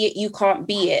can't see it, you can't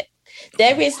be it.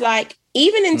 There is like,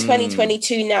 even in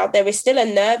 2022 now, there is still a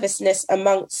nervousness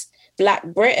amongst Black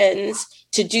Britons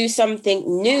to do something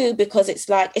new because it's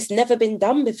like, it's never been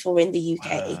done before in the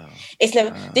UK. Wow. It's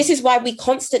never. Wow. This is why we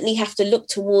constantly have to look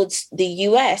towards the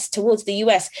US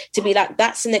to be like,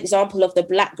 that's an example of the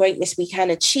Black greatness we can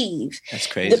achieve. That's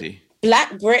crazy.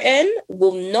 Black Britain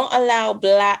will not allow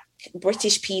Black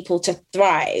British people to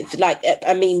thrive. Like,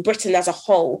 I mean, Britain as a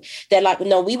whole, they're like,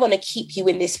 no, we want to keep you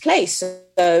in this place.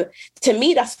 So to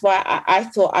me, that's why I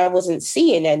thought I wasn't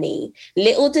seeing any.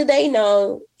 Little do they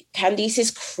know, Candice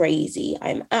is crazy.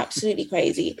 I'm absolutely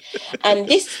crazy. And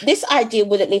this idea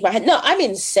wouldn't leave my head. No, I'm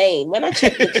insane. When I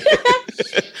checked and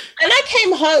I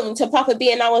came home to Papa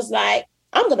B and I was like,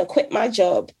 I'm going to quit my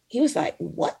job. He was like,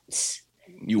 what?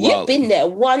 You've been there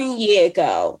 1 year,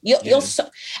 girl. You're so...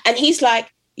 And he's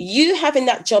like, you having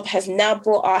that job has now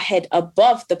brought our head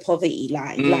above the poverty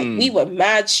line. Like, we were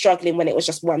mad struggling when it was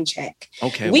just one check.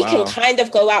 Okay, we can kind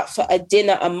of go out for a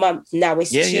dinner a month. Now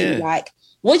it's two. Like,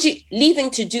 would you leaving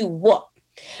to do what?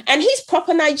 And he's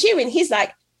proper Nigerian. He's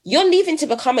like, you're leaving to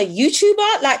become a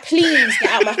YouTuber? Like, please get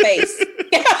out of my face.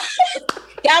 Get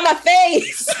out of my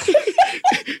face.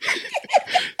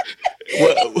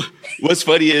 What's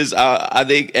funny is I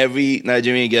think every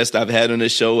Nigerian guest I've had on the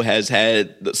show has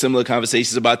had similar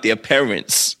conversations about their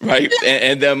parents, right?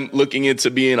 and them looking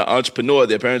into being an entrepreneur.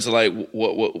 Their parents are like,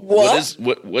 what?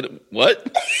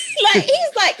 Like,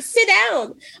 he's like, sit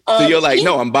down. So you're like,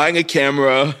 no, I'm buying a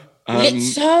camera.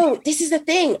 So this is the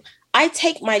thing. I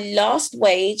take my last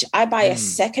wage, I buy a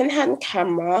secondhand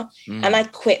camera, and I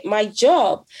quit my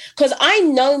job. Because I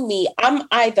know me, I'm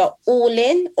either all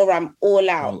in or I'm all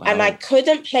out. And I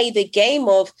couldn't play the game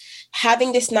of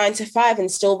having this 9 to 5 and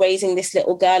still raising this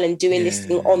little girl and doing this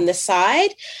thing on the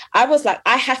side. I was like,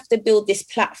 I have to build this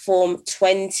platform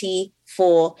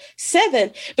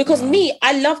 24/7 because me,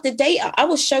 I love the data. I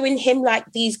was showing him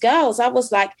like these girls. I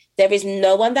was like, there is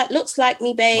no one that looks like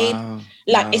me, babe.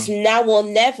 It's now or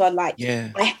never. Like,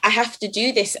 I have to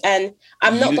do this. And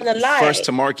I'm not going to lie. First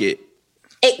to market.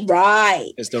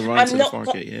 It's the run to the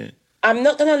market, I'm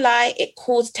not going to lie, it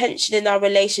caused tension in our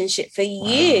relationship for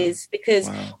years because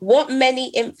what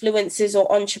many influencers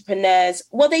or entrepreneurs,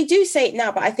 well, they do say it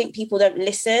now, but I think people don't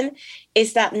listen,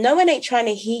 is that no one ain't trying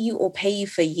to hear you or pay you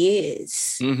for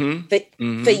years.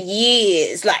 For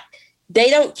years. Like,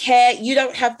 they don't care. You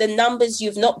don't have the numbers.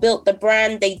 You've not built the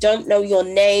brand. They don't know your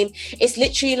name. It's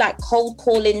literally like cold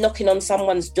calling, knocking on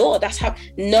someone's door. That's how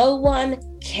no one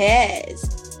cares.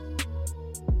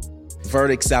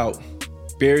 Verdict's out.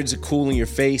 Beards are cool in your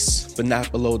face, but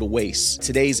not below the waist.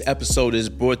 Today's episode is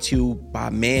brought to you by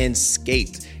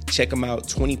Manscaped. Check them out,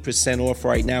 20% off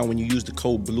right now when you use the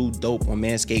code BLUEDOPE on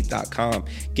manscaped.com.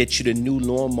 Get you the new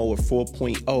Lawnmower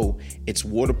 4.0. It's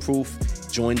waterproof.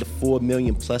 Join the 4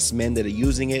 million plus men that are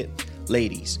using it.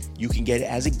 Ladies, you can get it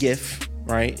as a gift,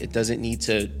 right? It doesn't need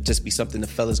to just be something the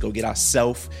fellas go get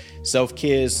ourselves.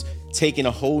 Self-care's taking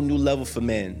a whole new level for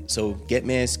men. So get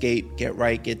Manscaped, get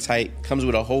right, get tight. Comes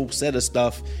with a whole set of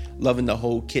stuff. Loving the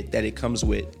whole kit that it comes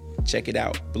with. Check it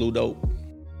out. Blue Dope.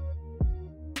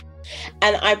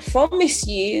 And I promise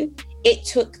you, it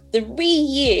took 3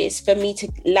 years for me to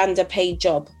land a paid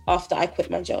job after I quit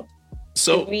my job.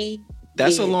 So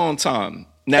that's a long time.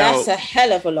 Now, that's a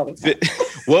hell of a long time.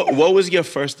 What was your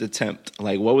first attempt?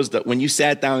 Like, what was when you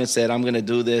sat down and said, I'm going to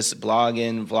do this,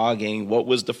 vlogging, what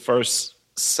was the first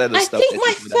set of stuff? I think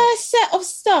my first set of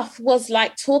stuff was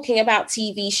like talking about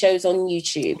TV shows on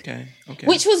YouTube, okay.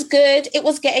 Which was good. It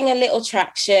was getting a little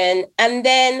traction. And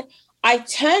then I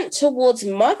turned towards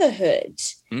motherhood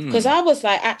because I was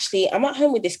like, actually, I'm at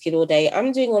home with this kid all day.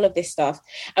 I'm doing all of this stuff.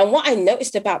 And what I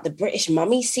noticed about the British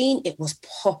mummy scene, it was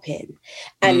popping.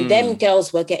 And them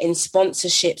girls were getting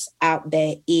sponsorships out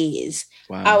their ears.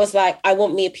 Wow. I was like, I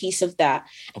want me a piece of that.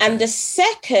 Okay. And the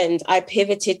second I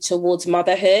pivoted towards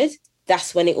motherhood,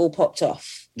 that's when it all popped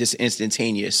off. Just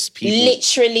instantaneous. People.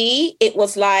 Literally, it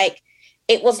was like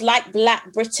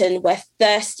Black Britain were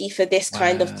thirsty for this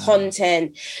kind of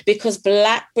content because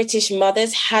Black British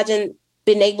mothers hadn't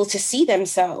been able to see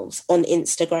themselves on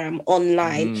Instagram,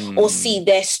 online, or see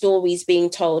their stories being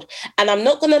told. And I'm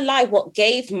not going to lie, what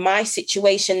gave my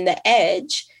situation the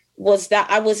edge was that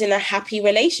I was in a happy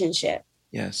relationship.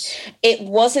 Yes. It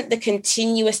wasn't the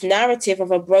continuous narrative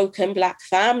of a broken Black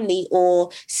family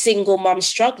or single mom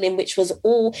struggling, which was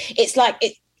all, it's like,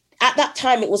 at that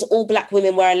time, it was all Black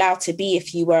women were allowed to be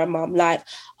if you were a mom. Like,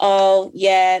 oh,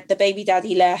 yeah, the baby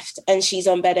daddy left and she's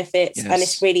on benefits and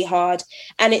it's really hard.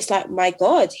 And it's like, my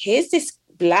God, here's this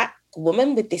Black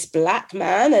woman with this Black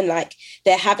man. And like,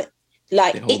 they're having,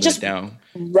 like, it just, down.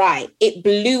 Right. It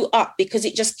blew up because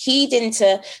it just keyed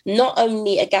into not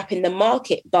only a gap in the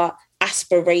market, but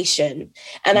aspiration.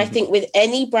 And I think with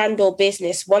any brand or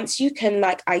business, once you can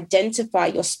like identify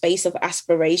your space of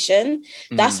aspiration,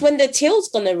 that's when the till's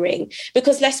gonna ring.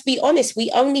 Because let's be honest,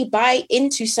 we only buy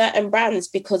into certain brands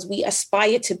because we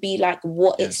aspire to be like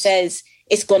what it says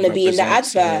it's going to be in the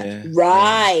advert.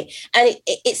 Right. And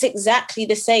it's exactly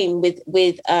the same with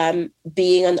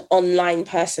being an online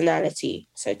personality,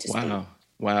 so to speak.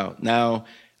 Wow. Now,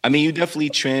 I mean, you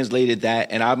definitely translated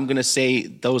that. And I'm going to say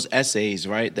those essays,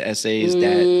 right? The essays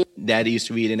that Daddy used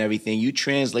to read and everything. You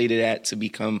translated that to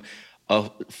become a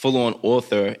full-on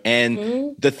author.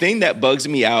 And the thing that bugs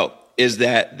me out is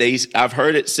that I've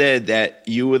heard it said that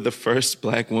you were the first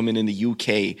Black woman in the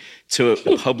UK to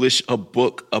publish a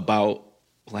book about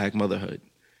Black motherhood.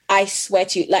 I swear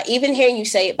to you, like even hearing you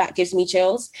say it back gives me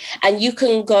chills. And you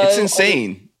can go... It's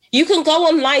insane. You can go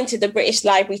online to the British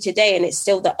Library today and it's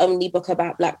still the only book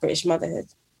about Black British motherhood.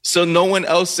 So no one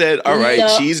else said, all right,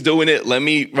 she's doing it. Let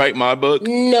me write my book.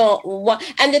 No.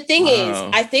 And the thing is,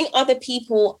 I think other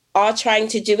people are trying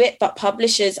to do it, but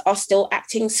publishers are still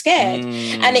acting scared.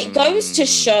 And it goes to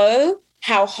show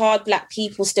how hard Black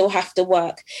people still have to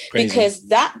work. Crazy. Because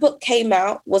that book came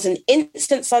out, was an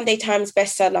instant Sunday Times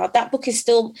bestseller. That book is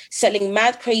still selling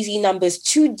mad crazy numbers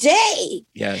today.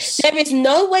 Yes. There is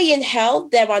no way in hell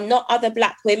there are not other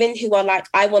Black women who are like,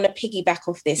 I want to piggyback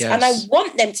off this. Yes. And I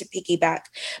want them to piggyback.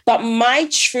 But my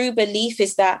true belief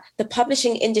is that the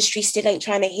publishing industry still ain't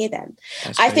trying to hear them.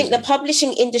 I think the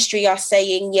publishing industry are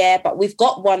saying, yeah, but we've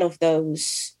got one of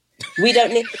those. We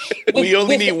don't need. We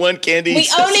only need one, Candice. We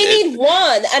only need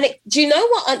one. And do you know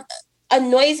what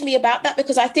annoys me about that?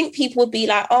 Because I think people would be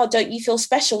like, oh, don't you feel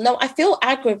special? No, I feel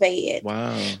aggravated.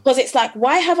 Wow. Because it's like,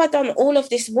 why have I done all of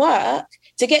this work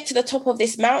to get to the top of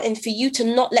this mountain for you to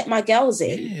not let my girls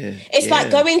in? Yeah, it's like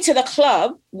going to the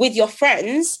club with your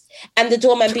friends and the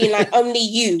doorman being like, only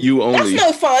you. You only. That's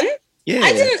no fun. Yeah.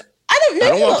 I don't know. I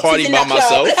don't want to party by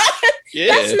myself. Yeah.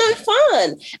 That's no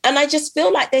fun. And I just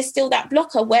feel like there's still that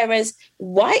blocker. Whereas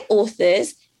white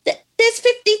authors, there's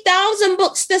 50,000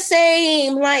 books the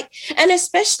same. Like, and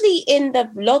especially in the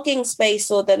blogging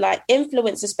space or the like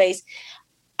influencer space.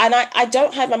 And I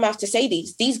don't have my mouth to say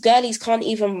these girlies can't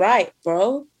even write,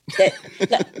 bro.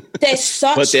 They're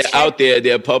such. But they're out there.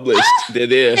 They're published. They're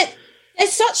there. They're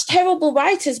such terrible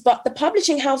writers, but the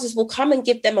publishing houses will come and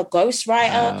give them a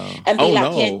ghostwriter and be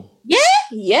like,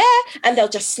 yeah. And they'll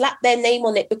just slap their name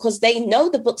on it because they know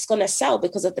the book's going to sell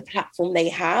because of the platform they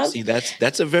have. See,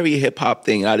 that's a very hip hop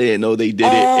thing. I didn't know they did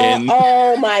it.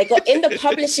 Oh my God. In the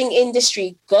publishing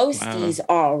industry, ghosties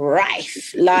are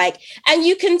rife. Like, and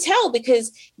you can tell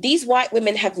because these white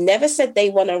women have never said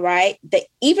they want to write.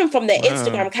 Even from their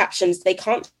Instagram captions, they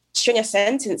can't string a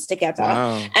sentence together.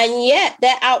 And yet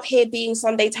they're out here being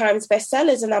Sunday Times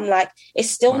bestsellers. And I'm like, it's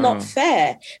still not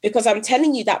fair because I'm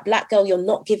telling you that black girl you're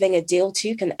not giving a deal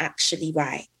to can actually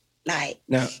write. Like,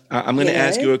 now, I'm going to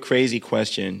ask you a crazy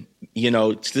question. You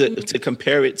know, to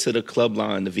compare it to the club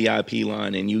line, the VIP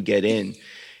line, and you get in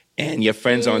and your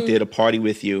friends aren't there to party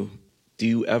with you. Do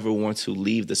you ever want to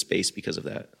leave the space because of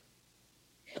that?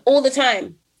 All the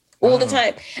time. All the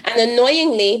time. And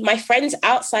annoyingly, my friends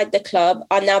outside the club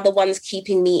are now the ones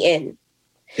keeping me in.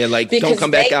 They're like, don't come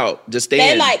back out. Just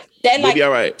stay in. They're we'll be all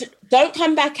right. Don't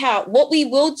come back out. What we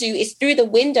will do is through the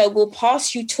window, we'll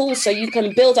pass you tools so you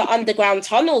can build an underground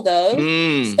tunnel though.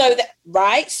 So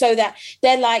that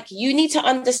they're like, you need to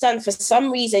understand for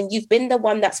some reason, you've been the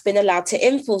one that's been allowed to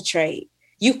infiltrate.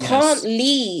 You can't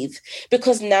leave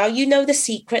because now you know the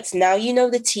secrets, now you know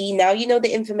the tea, now you know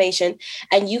the information,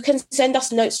 and you can send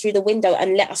us notes through the window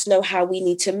and let us know how we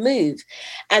need to move.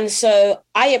 And so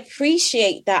I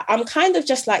appreciate that. I'm kind of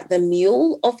just like the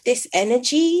mule of this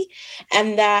energy,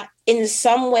 and that in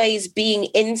some ways being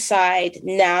inside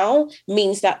now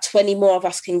means that 20 more of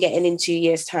us can get in 2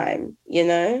 years' time, you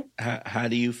know? How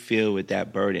do you feel with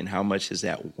that burden? How much is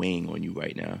that weighing on you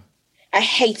right now? I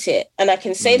hate it. And I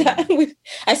can say that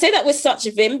with such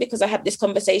vim because I had this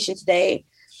conversation today.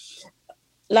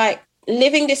 Like,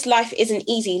 living this life isn't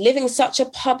easy. Living such a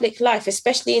public life,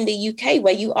 especially in the UK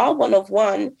where you are one of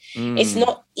one, it's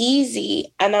not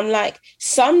easy. And I'm like,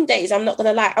 some days, I'm not going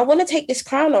to lie, I want to take this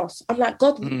crown off. I'm like,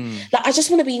 God, like, I just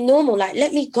want to be normal. Like,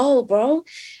 let me go, bro.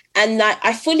 And like,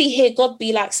 I fully hear God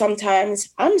be like,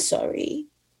 sometimes, I'm sorry,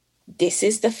 this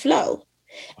is the flow.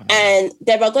 And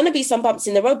there are going to be some bumps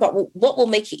in the road, but what will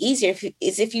make it easier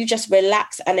is if you just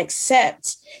relax and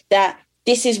accept that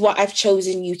this is what I've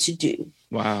chosen you to do.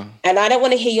 Wow. And I don't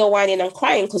want to hear your whining and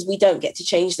crying because we don't get to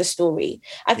change the story.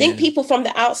 I think people from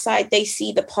the outside, they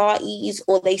see the parties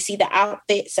or they see the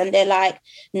outfits and they're like,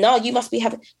 no, you must be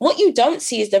having... What you don't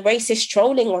see is the racist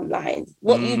trolling online.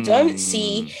 What you don't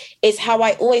see is how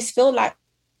I always feel like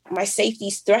my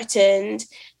safety's threatened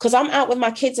because I'm out with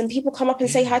my kids and people come up and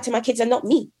say hi to my kids and not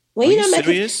me. Well, you know, my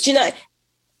kids, do you know,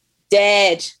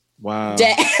 dead. Wow.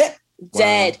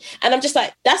 Dead. And I'm just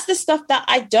like, that's the stuff that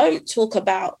I don't talk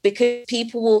about because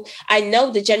people will, I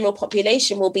know the general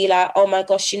population will be like, oh my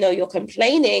gosh, you know, you're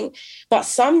complaining. But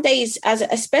some days,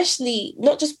 especially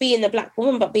not just being a Black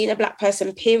woman, but being a Black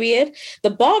person, period,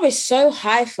 the bar is so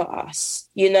high for us,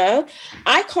 you know?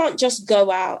 I can't just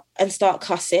go out and start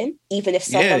cussing, even if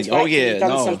someone's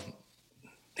done something.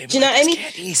 Do you know what I mean?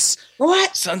 Candice.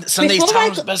 What? Sunday's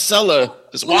Times bestseller.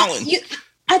 It's wilding.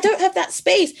 I don't have that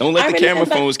space. Don't let the camera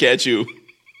phones catch you.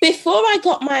 Before I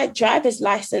got my driver's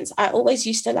license, I always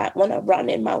used to like want to run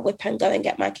in my whip and go and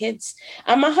get my kids.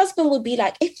 And my husband would be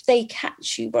like, if they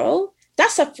catch you, bro,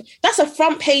 that's a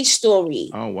front page story.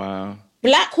 Oh, wow.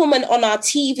 Black woman on our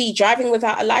TV driving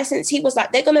without a license. He was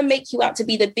like, they're going to make you out to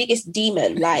be the biggest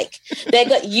demon. Like,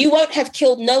 you won't have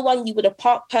killed no one. You would have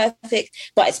parked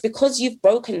perfect. But it's because you've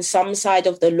broken some side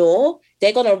of the law.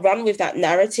 They're going to run with that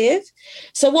narrative.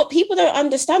 So what people don't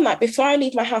understand, like before I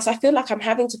leave my house, I feel like I'm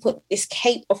having to put this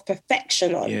cape of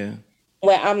perfection on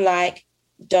where I'm like,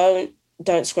 don't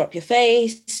screw up your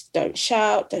face. Don't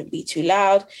shout. Don't be too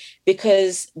loud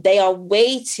because they are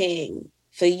waiting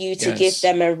for you to give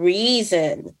them a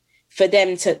reason for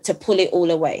them to pull it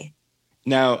all away.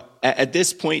 Now, at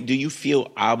this point, do you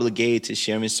feel obligated to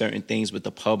sharing certain things with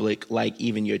the public, like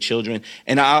even your children?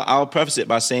 And I'll preface it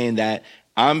by saying that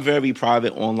I'm very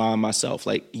private online myself.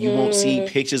 Like, you won't see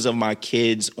pictures of my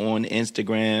kids on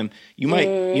Instagram. You might,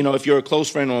 if you're a close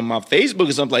friend on my Facebook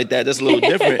or something like that, that's a little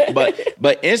different.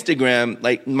 But Instagram,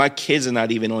 like, my kids are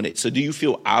not even on it. So do you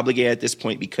feel obligated at this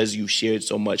point because you shared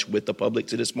so much with the public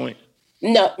to this point?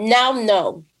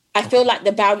 No. I feel like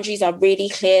the boundaries are really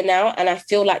clear now, and I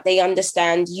feel like they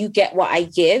understand you get what I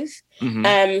give.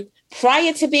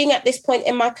 Prior to being at this point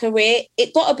in my career,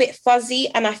 it got a bit fuzzy,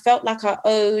 and I felt like I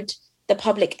owed the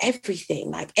public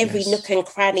everything, like every nook and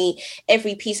cranny,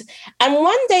 every piece. And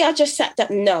one day I just sat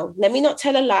down. No, let me not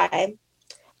tell a lie.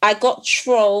 I got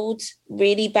trolled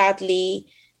really badly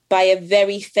by a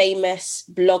very famous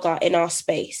blogger in our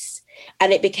space,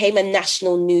 and it became a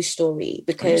national news story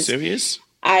because... Are you serious?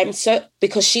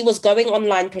 Because she was going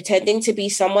online pretending to be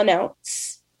someone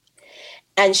else,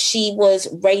 and she was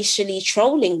racially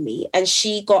trolling me, and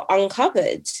she got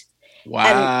uncovered.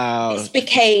 Wow. And this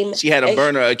became... She had a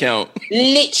burner account.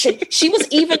 Literally. She was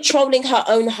even trolling her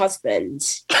own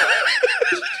husband.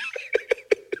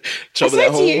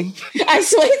 I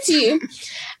swear to you.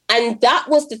 And that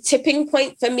was the tipping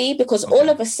point for me, because all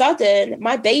of a sudden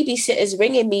my babysitter's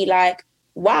ringing me like,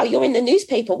 wow, you're in the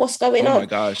newspaper. What's going on? Oh my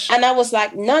gosh. And I was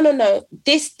like, no.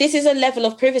 This is a level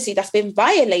of privacy that's been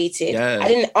violated. Yeah. I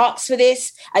didn't ask for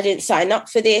this. I didn't sign up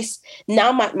for this.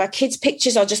 Now my kids'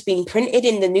 pictures are just being printed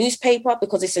in the newspaper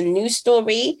because it's a news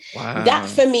story. Wow. That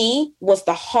for me was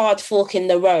the hard fork in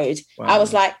the road. Wow. I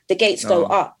was like, the gates go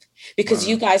up because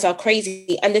you guys are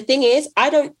crazy. And the thing is, I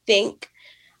don't think,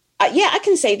 I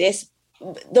can say this,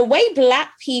 the way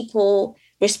Black people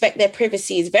respect their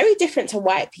privacy is very different to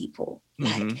white people.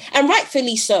 And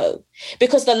rightfully so,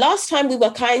 because the last time we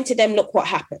were kind to them, look what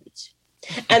happened.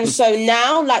 And so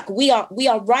now, like, we are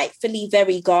rightfully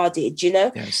very guarded,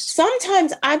 Yes.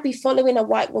 Sometimes I'd be following a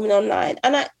white woman online,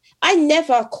 and I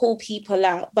never call people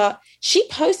out, but she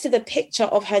posted a picture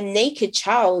of her naked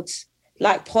child,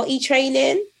 like potty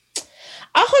training.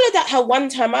 I hollered at her one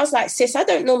time. I was like, sis, I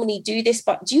don't normally do this,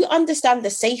 but do you understand the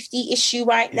safety issue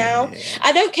right now? Yeah.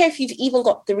 I don't care if you've even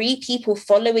got 3 people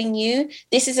following you.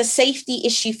 This is a safety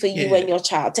issue for you and your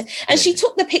child. And she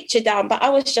took the picture down, but I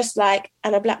was just like,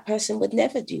 and a Black person would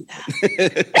never do that.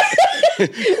 we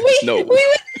would never,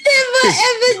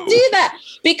 ever do that,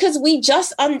 because we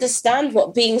just understand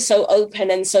what being so open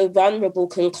and so vulnerable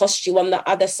can cost you on the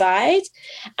other side.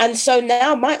 And so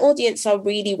now my audience are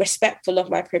really respectful of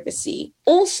my privacy.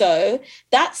 Also,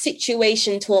 that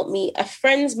situation taught me, a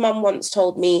friend's mum once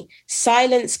told me,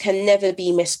 silence can never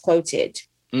be misquoted.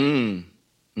 And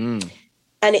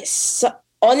it's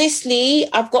honestly,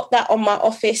 I've got that on my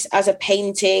office as a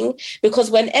painting, because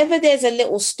whenever there's a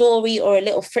little story or a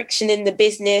little friction in the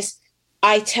business,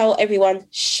 I tell everyone,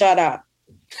 shut up.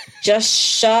 Just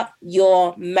shut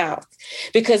your mouth.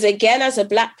 Because again, as a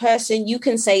Black person, you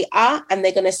can say and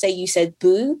they're going to say you said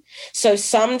boo. So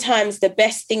sometimes the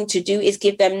best thing to do is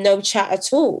give them no chat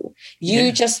at all.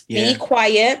 You just be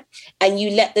quiet and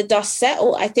you let the dust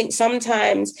settle. I think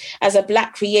sometimes as a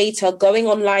Black creator, going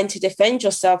online to defend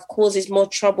yourself causes more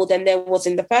trouble than there was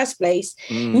in the first place.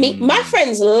 My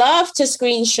friends love to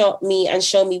screenshot me and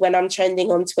show me when I'm trending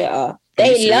on Twitter.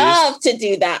 They love to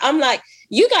do that. I'm like,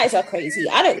 you guys are crazy.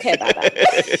 I don't care about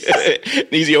that.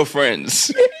 These are your friends.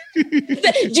 Do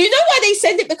you know why they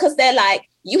send it? Because they're like,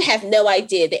 you have no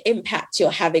idea the impact you're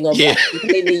having on Black people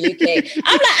in the UK.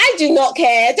 I'm like, I do not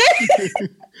care.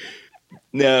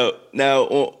 Now,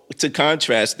 to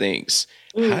contrast things,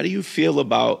 how do you feel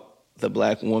about the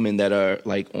Black women that are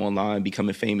like online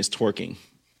becoming famous twerking?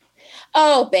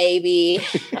 Oh, baby.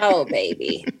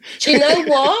 Do you know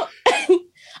what?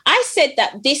 I said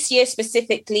that this year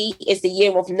specifically is the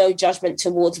year of no judgment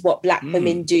towards what Black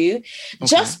women do,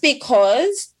 just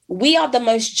because we are the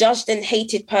most judged and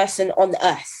hated person on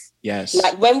earth. Yes.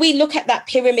 Like when we look at that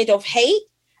pyramid of hate,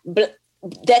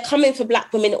 they're coming for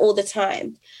Black women all the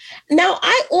time. Now,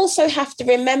 I also have to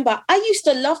remember, I used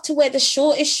to love to wear the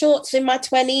shortest shorts in my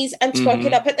 20s and twerk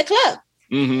it up at the club.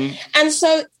 And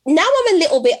so now I'm a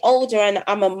little bit older and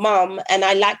I'm a mum and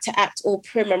I like to act all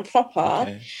prim and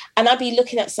proper. And I'll be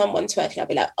looking at someone twerking. I'll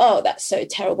be like, oh, that's so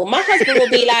terrible. My husband will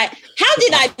be like, how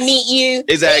did I meet you?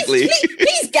 Exactly.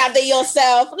 Please gather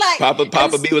yourself. Like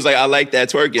Papa B was like, I like that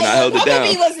twerking. I held it down.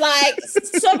 Papa B was like,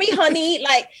 sorry, honey.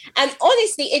 Like, and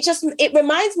honestly, it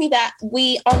reminds me that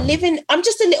we are living, I'm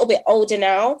just a little bit older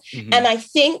now. And I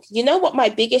think, you know what my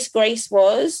biggest grace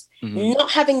was? Not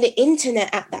having the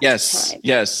internet at that time.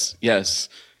 Yes.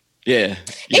 Yeah.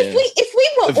 If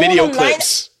we were the video all online,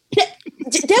 clips.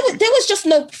 there was just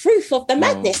no proof of the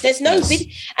madness. There's no video.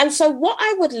 And so what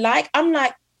I would like, I'm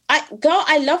like,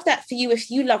 I love that for you if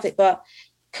you love it, but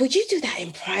could you do that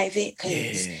in private?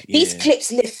 Because these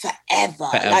clips live forever.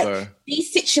 Like,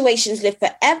 these situations live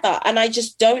forever. And I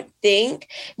just don't think,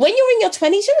 when you're in your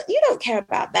 20s, you don't care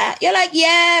about that. You're like,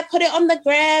 yeah, put it on the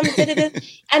gram.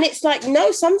 And it's like,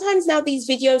 no, sometimes now these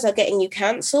videos are getting you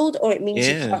cancelled, or it means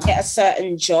you can't get a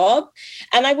certain job.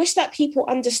 And I wish that people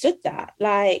understood that.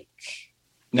 Like,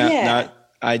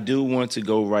 I do want to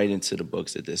go right into the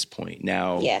books at this point.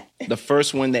 Now, the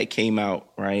first one that came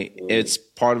out, right? It's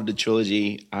part of the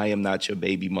trilogy, I Am Not Your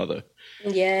Baby Mother.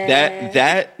 Yeah.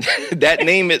 That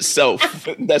name itself,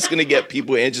 that's going to get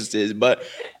people interested. But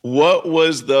what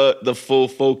was the full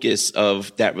focus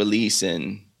of that release?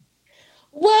 And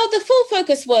well, the full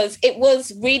focus it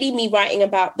was really me writing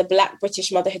about the Black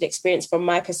British motherhood experience from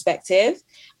my perspective.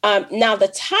 Now, the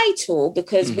title,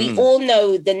 because we all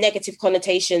know the negative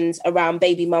connotations around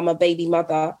baby mama, baby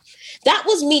mother, that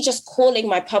was me just calling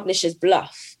my publisher's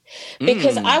bluff.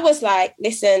 Because I was like,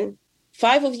 listen,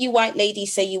 5 of you white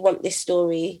ladies say you want this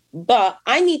story, but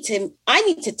I need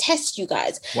to test you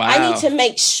guys. Wow. I need to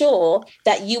make sure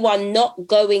that you are not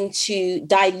going to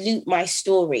dilute my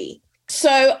story.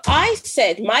 So I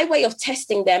said, my way of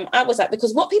testing them, I was like,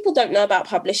 because what people don't know about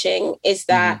publishing is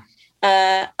that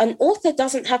an author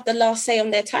doesn't have the last say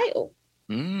on their title.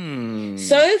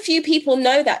 So few people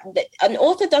know that an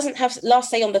author doesn't have last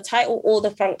say on the title or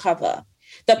the front cover.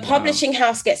 The publishing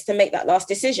house gets to make that last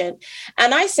decision.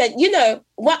 And I said, you know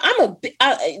what?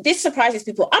 This surprises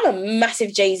people. I'm a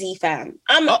massive Jay-Z fan.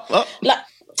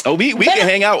 We can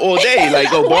hang out all day, like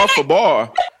go bar for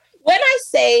bar. When I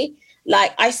say,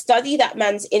 like, I study that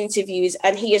man's interviews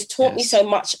and he has taught me so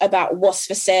much about what's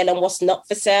for sale and what's not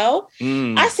for sale.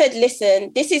 I said,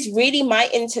 listen, this is really my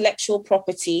intellectual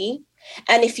property.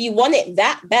 And if you want it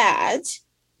that bad,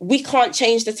 we can't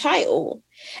change the title.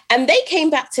 And they came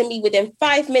back to me within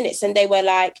 5 minutes and they were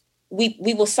like, we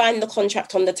will sign the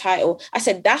contract on the title. I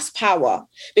said, that's power,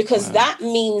 because that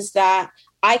means that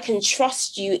I can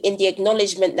trust you in the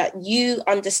acknowledgement that you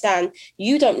understand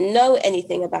you don't know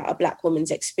anything about a Black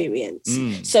woman's experience.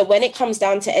 So when it comes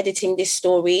down to editing this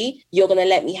story, you're going to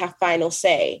let me have final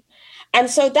say. And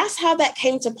so that's how that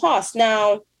came to pass.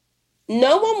 Now,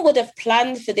 no one would have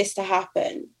planned for this to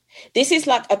happen. This is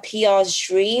like a PR's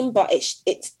dream, but it's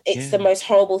the most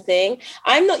horrible thing.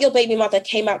 I'm Not Your Baby Mother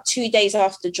came out 2 days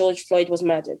after George Floyd was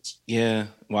murdered. Yeah,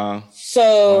 wow.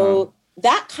 So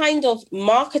that kind of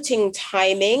marketing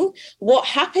timing, what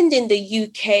happened in the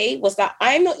UK was that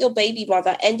I'm Not Your Baby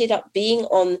Mother ended up being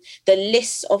on the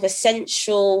list of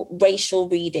essential racial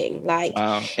reading. Like,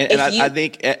 wow. And I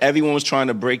think everyone was trying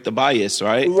to break the bias,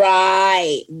 right?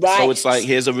 Right. So it's like,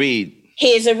 here's a read.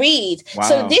 Wow.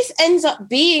 So this ends up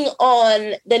being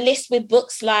on the list with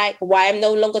books like Why I'm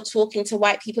No Longer Talking to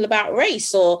White People About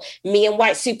Race, or Me and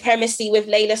White Supremacy with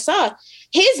Layla Saad.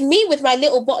 Here's me with my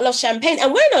little bottle of champagne,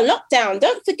 and we're in a lockdown.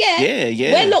 Don't forget,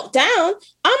 we're locked down.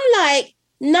 I'm like,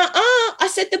 nah. I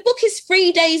said the book is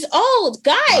 3 days old,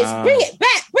 guys. Bring it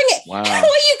back, bring it. Wow. How are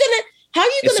you gonna?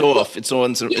 It's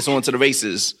on to the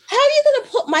races. How are you gonna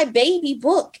put my baby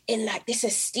book in like this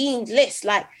esteemed list?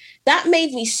 Like, that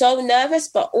made me so nervous,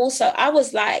 but also I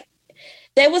was like,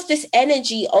 there was this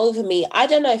energy over me. I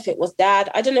don't know if it was Dad.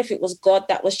 I don't know if it was God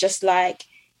that was just like,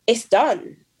 it's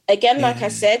done. Again, like I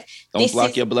said, don't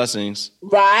block your blessings.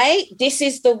 Right? This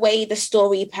is the way the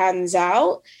story pans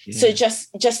out. Yeah. So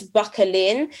just buckle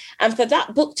in. And for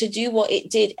that book to do what it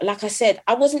did, like I said,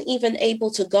 I wasn't even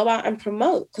able to go out and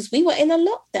promote because we were in a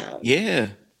lockdown.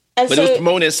 Yeah. And but so, it was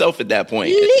promoting itself at that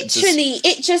point. Literally,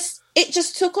 it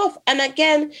just took off. And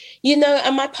again,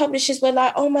 and my publishers were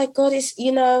like, oh my God,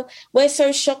 we're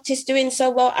so shocked it's doing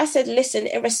so well. I said, listen,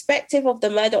 irrespective of the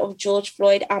murder of George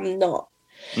Floyd, I'm not.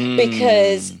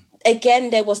 Because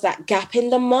again, there was that gap in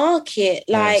the market.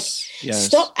 Like,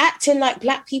 stop acting like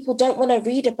Black people don't want to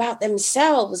read about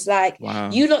themselves. Like,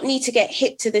 you don't need to get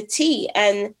hip to the T.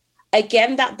 And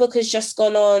again, that book has just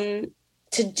gone on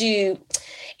to do.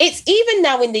 It's even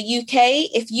now in the UK,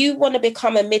 if you want to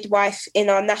become a midwife in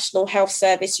our National Health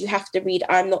Service, you have to read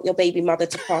I'm Not Your Baby Mother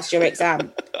to pass your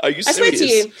exam. Are you serious? I swear to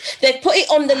you, they've put it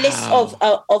on the list of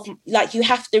like, you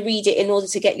have to read it in order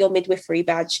to get your midwifery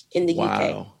badge in the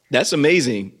UK. That's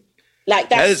amazing. Like,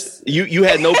 that's you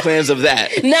had no plans of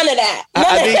that. None of that.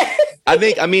 I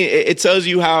think it tells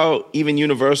you how even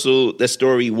universal the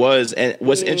story was. And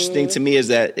what's interesting to me is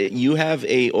that you have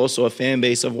also a fan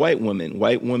base of white women.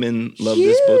 White women love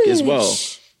this book as well.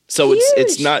 So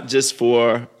it's not just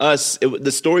for us.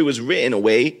 The story was written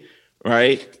away,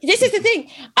 right? This is the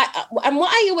thing. And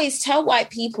what I always tell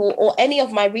white people or any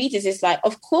of my readers is like,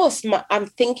 of course, I'm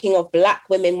thinking of Black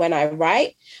women when I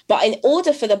write. But in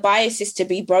order for the biases to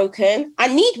be broken, I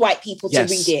need white people to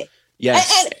read it.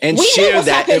 Yes, and we know share what's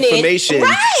that happening. information.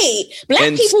 Right. Black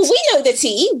And people, we know the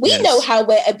tea. We Yes. know how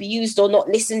we're abused or not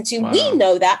listened to. Wow. We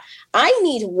know that. I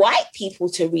need white people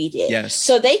to read it. Yes.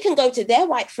 So they can go to their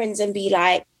white friends and be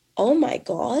like, oh my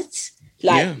God,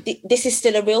 like this is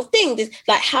still a real thing.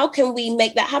 Like, how can we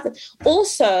make that happen?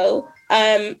 Also,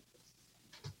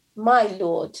 my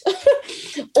Lord,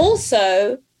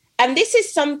 also, and this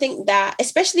is something that,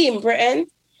 especially in Britain,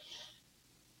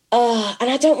 and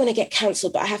I don't want to get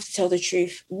cancelled, but I have to tell the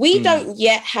truth. We don't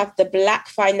yet have the Black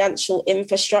financial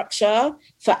infrastructure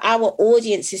for our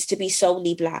audiences to be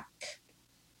solely Black.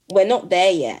 We're not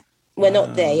there yet. We're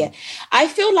not there yet. I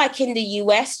feel like in the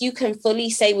US, you can fully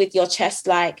say with your chest,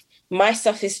 like, my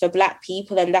stuff is for Black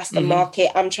people and that's the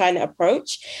market I'm trying to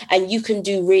approach. And you can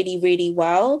do really, really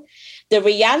well. The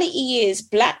reality is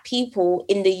Black people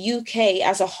in the UK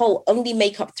as a whole only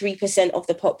make up 3% of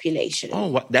the population.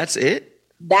 Oh, that's it?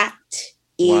 That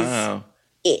is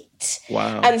it.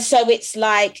 Wow. And so it's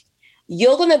like,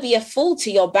 you're going to be a fool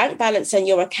to your bank balance and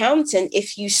your accountant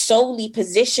if you solely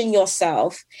position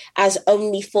yourself as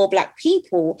only for Black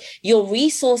people. Your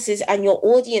resources and your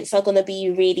audience are going to be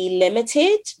really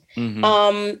limited.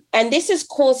 And this has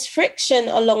caused friction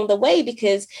along the way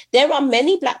because there are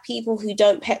many Black people who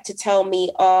don't pet to tell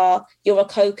me, oh, you're a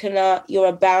coconut, you're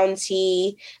a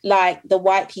bounty, like the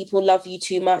white people love you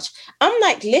too much. I'm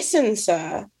like, listen,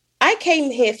 sir, I came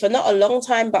here for not a long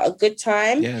time, but a good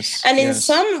time. Yes, and in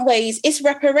some ways, it's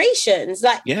reparations.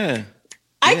 Like,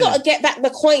 I got to get back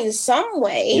the coins some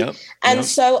way. And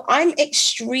so I'm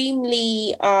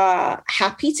extremely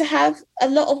happy to have a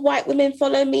lot of white women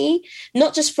follow me,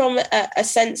 not just from a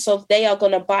sense of they are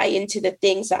going to buy into the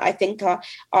things that I think are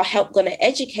help going to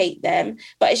educate them,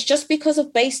 but it's just because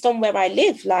of based on where I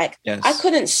live. Like, I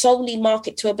couldn't solely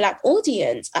market to a Black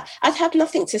audience. I'd have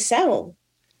nothing to sell.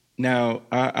 Now,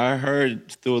 I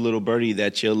heard through a little birdie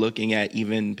that you're looking at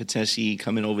even potentially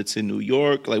coming over to New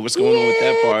York. Like, what's going on with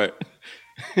that part?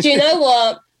 Do you know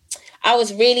what? I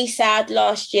was really sad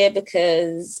last year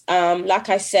because, like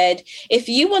I said, if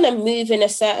you want to move in a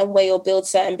certain way or build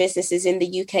certain businesses in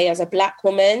the UK as a Black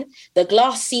woman, the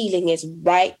glass ceiling is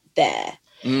right there.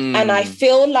 And I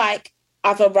feel like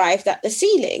I've arrived at the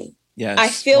ceiling. Yes. I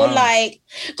feel like,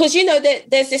 because, you know,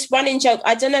 there's this running joke.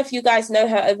 I don't know if you guys know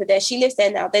her over there. She lives there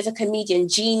now. There's a comedian,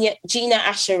 Gina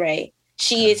Asheray.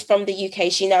 She is from the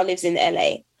UK. She now lives in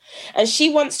LA. And she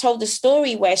once told a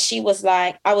story where she was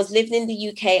like, I was living in the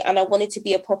UK and I wanted to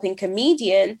be a popping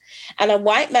comedian. And a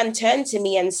white man turned to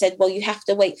me and said, well, you have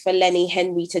to wait for Lenny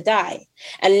Henry to die.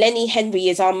 And Lenny Henry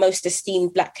is our most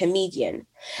esteemed Black comedian.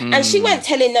 And she weren't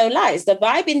telling no lies. The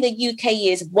vibe in the UK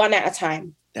is one at a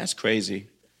time. That's crazy.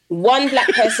 One Black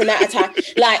person at a time.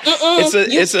 Like,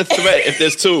 it's a threat. If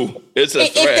there's two, it's a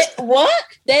threat. What?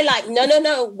 They're like,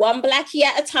 no. One Blackie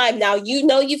at a time. Now, you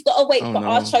know you've got to wait for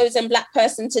our chosen Black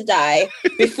person to die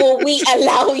before we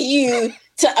allow you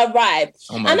to arrive.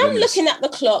 And I'm looking at the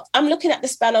clock. I'm looking at the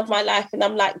span of my life. And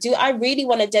I'm like, do I really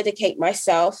want to dedicate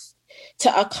myself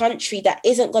to a country that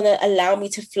isn't going to allow me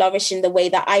to flourish in the way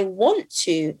that I want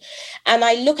to? And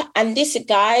I look, and this,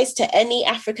 guys, to any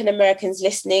African Americans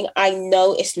listening, I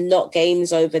know it's not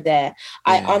games over there.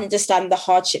 I understand the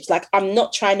hardships. Like, I'm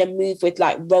not trying to move with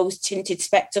like rose tinted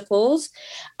spectacles.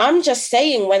 I'm just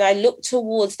saying, when I look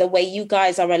towards the way you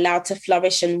guys are allowed to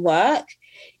flourish and work,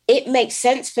 it makes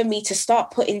sense for me to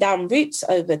start putting down roots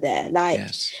over there. Like,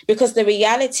 because the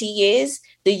reality is,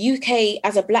 the UK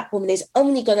as a Black woman is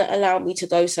only going to allow me to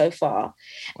go so far.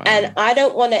 And I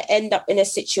don't want to end up in a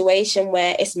situation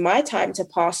where it's my time to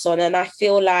pass on and I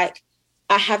feel like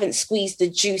I haven't squeezed the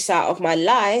juice out of my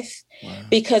life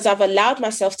because I've allowed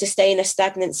myself to stay in a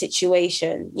stagnant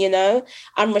situation. You know,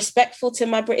 I'm respectful to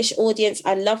my British audience.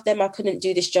 I love them. I couldn't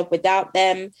do this job without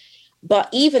them. But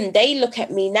even they look at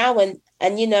me now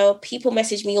and you know, people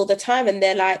message me all the time and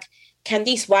they're like,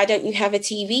 Candice, why don't you have a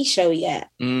TV show yet?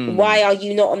 Why are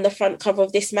you not on the front cover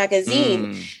of this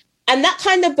magazine? And that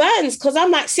kind of burns because I'm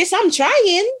like, sis, I'm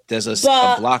trying. There's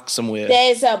a block somewhere.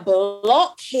 There's a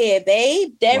block here,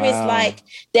 babe. There is like,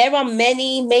 there are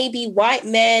many maybe white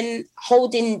men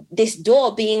holding this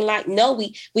door being like, no,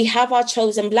 we have our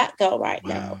chosen Black girl right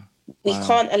now. We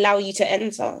can't allow you to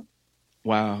enter.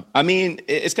 Wow. I mean,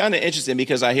 it's kind of interesting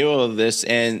because I hear all of this,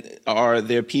 and are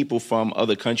there people from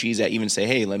other countries that even say,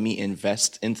 hey, let me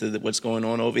invest into what's going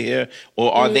on over here?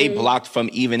 Or are they blocked from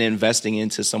even investing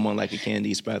into someone like a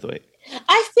Candice Brathwaite?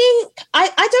 I think,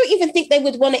 I don't even think they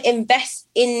would want to invest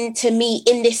into me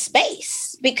in this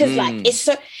space because like, it's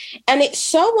so,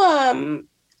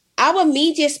 our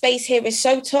media space here is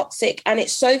so toxic and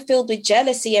it's so filled with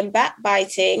jealousy and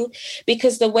backbiting,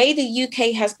 because the way the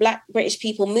UK has Black British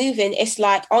people moving, it's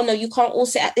like, oh no, you can't all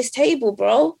sit at this table,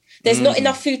 bro. There's not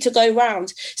enough food to go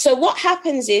round. So what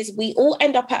happens is we all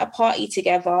end up at a party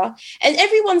together and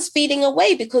everyone's feeling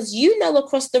away because you know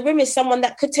across the room is someone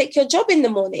that could take your job in the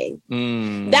morning.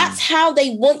 That's how they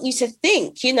want you to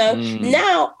think, you know.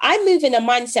 Now I move in a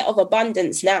mindset of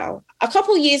abundance now. A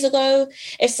couple of years ago,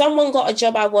 if someone got a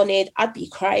job I wanted, I'd be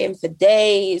crying for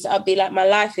days. I'd be like, my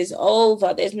life is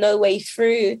over. There's no way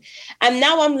through. And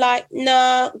now I'm like,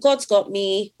 nah, God's got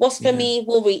me. What's for me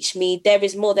will reach me. There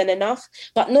is more than enough.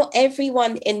 But not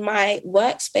everyone in my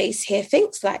workspace here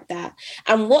thinks like that.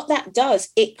 And what that does,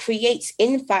 it creates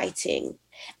infighting.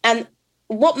 And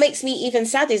what makes me even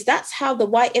sad is that's how the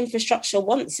white infrastructure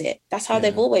wants it. That's how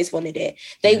they've always wanted it.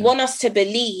 They want us to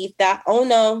believe that, oh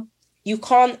no, you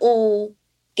can't all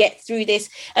get through this.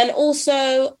 And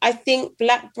also, I think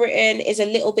Black Britain is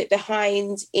a little bit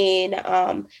behind in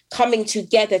coming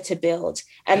together to build.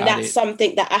 And that's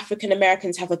something that African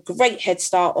Americans have a great head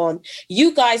start on.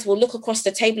 You guys will look across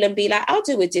the table and be like, I'll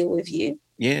do a deal with you.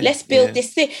 Yeah, let's build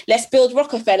this thing. Let's build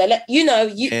Rockefeller. You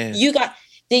got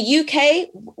the UK,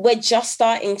 we're just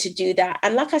starting to do that.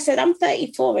 And like I said, I'm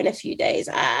 34 in a few days.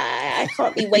 I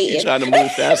can't be waiting. You're trying to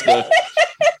move faster.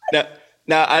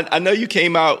 Now, I know you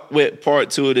came out with part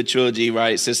 2 of the trilogy,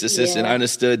 right? Sister, and I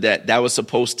understood that was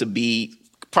supposed to be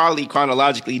probably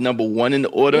chronologically number 1 in the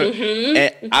order.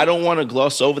 And I don't want to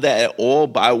gloss over that at all,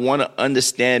 but I want to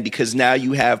understand, because now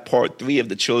you have part 3 of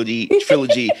the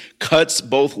trilogy cuts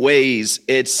both ways.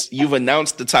 You've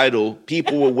announced the title.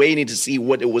 People were waiting to see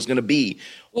what it was going to be.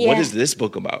 Yeah. What is this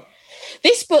book about?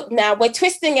 This book now, we're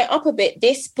twisting it up a bit.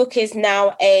 This book is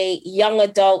now a young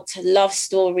adult love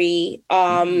story.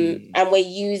 And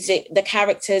the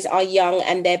characters are young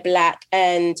and they're Black.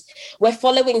 And we're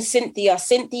following Cynthia.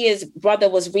 Cynthia's brother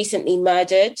was recently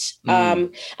murdered.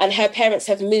 And her parents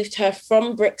have moved her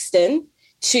from Brixton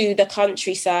to the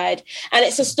countryside. And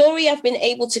it's a story I've been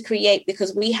able to create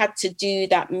because we had to do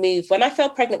that move. When I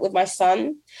fell pregnant with my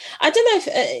son, I don't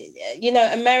know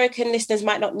if, American listeners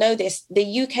might not know this.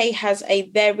 The UK has a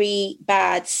very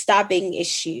bad stabbing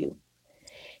issue.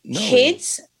 No.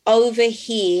 Kids over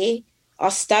here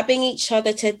are stabbing each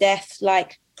other to death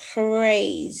like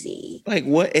crazy. Like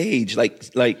what age? Like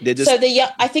they're just... So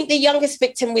I think the youngest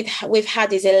victim we've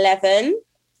had is 11.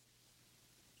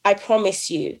 I promise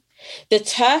you. The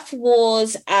turf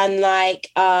wars and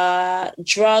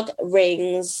drug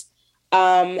rings,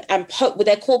 and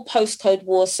they're called postcode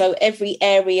wars. So every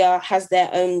area has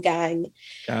their own gang,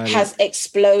 has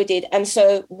exploded. And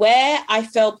so where I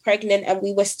fell pregnant and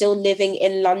we were still living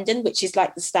in London, which is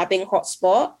like the stabbing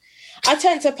hotspot, I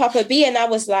turned to Papa B and I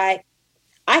was like,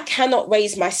 I cannot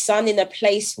raise my son in a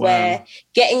place where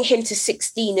getting him to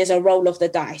 16 is a roll of the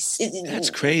dice. That's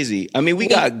crazy. I mean, we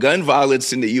got gun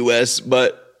violence in the US,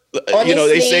 but honestly,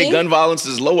 they say gun violence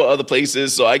is lower other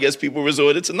places, so I guess people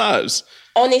resorted to knives.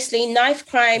 Honestly, knife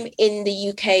crime in the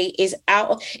UK is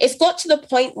out. It's got to the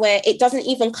point where it doesn't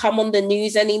even come on the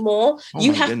news anymore.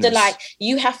 You have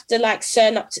to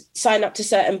sign up to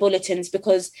certain bulletins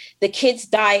because the kids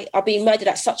are being murdered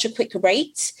at such a quick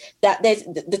rate that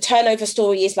the turnover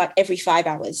story is like every 5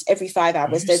 hours. Every 5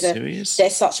 hours,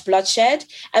 there's such bloodshed.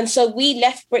 And so we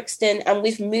left Brixton and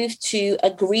we've moved to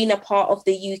a greener part of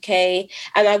the UK.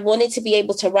 And I wanted to be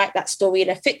able to write that story in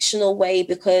a fictional way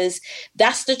because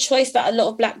that's the choice that a lot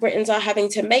of Black Britons are having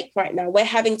to make right now. We're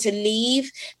having to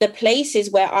leave the places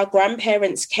where our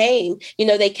grandparents came.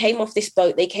 They came off this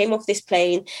boat, they came off this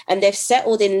plane, and they've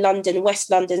settled in London, West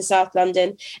London, South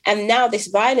London. And now this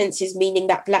violence is meaning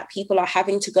that Black people are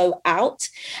having to go out.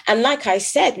 And like I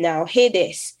said, now, hear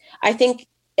this. I think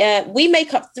we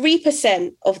make up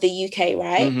 3% of the UK,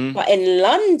 right? Mm-hmm. But in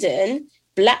London,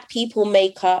 Black people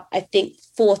make up, I think,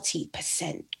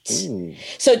 40%. Ooh,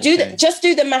 so just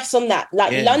do the maths on that.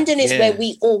 London is where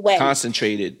we all went.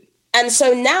 Concentrated. And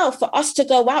so now for us to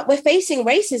go out, we're facing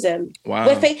racism. Wow.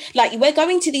 We're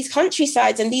going to these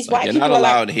countrysides and these white people are not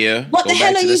allowed here. What the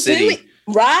hell are you doing?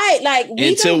 Right.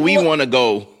 Until we want to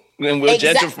go. And we'll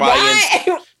gentrify.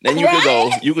 Right. Then you could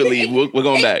go. You could leave. We're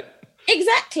going back.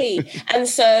 Exactly. And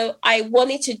so I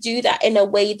wanted to do that in a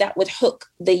way that would hook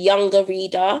the younger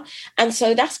reader. And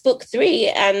so that's book 3.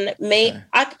 And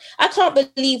I can't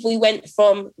believe we went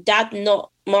from Dad not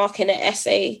marking an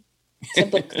essay to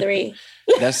book 3.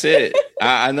 That's it.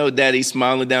 I know Daddy's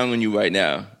smiling down on you right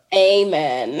now.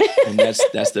 Amen. And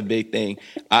that's the big thing.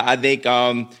 I think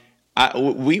I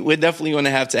We're definitely going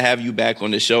to have you back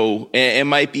on the show. And it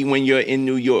might be when you're in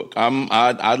New York.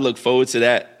 I'd look forward to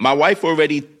that. My wife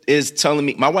already is telling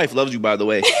me. My wife loves you, by the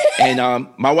way. And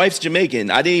my wife's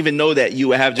Jamaican. I didn't even know that you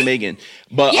would have Jamaican.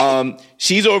 But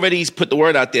she's already put the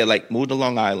word out there, like, move to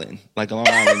Long Island. Like, Long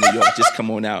Island, New York, just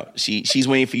come on out. She's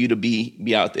waiting for you to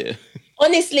be out there.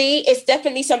 Honestly, it's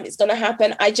definitely something that's going to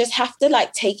happen. I just have to,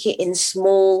 like, take it in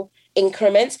small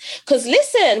increments. Because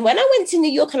listen, when I went to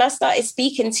New York and I started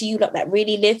speaking to you lot that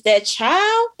really live there,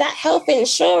 child, that health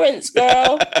insurance,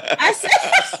 girl, I said,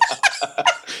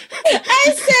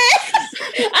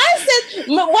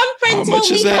 one friend told me. How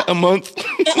much is that a month?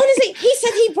 Honestly, he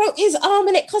said he broke his arm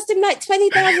and it cost him like $20,000.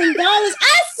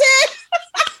 I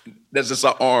said, that's just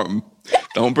an arm.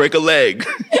 Don't break a leg.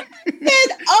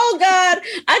 Oh God,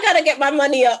 I gotta get my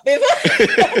money up.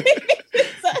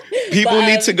 People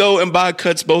need to go and buy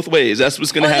cuts both ways. That's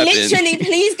what's gonna happen. Literally,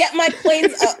 please get my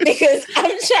coins up because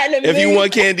I'm trying to. If you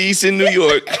want Candice in New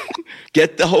York,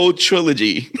 get the whole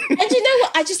trilogy. And you know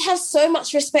what? I just have so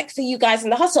much respect for you guys in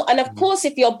the hustle. And of course,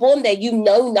 if you're born there, you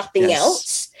know nothing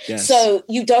else. Yes. So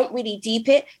you don't really deep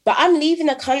it. But I'm leaving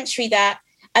a country that.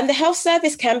 And the health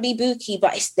service can be booky,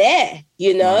 but it's there,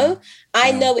 you know?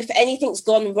 I know if anything's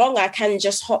gone wrong, I can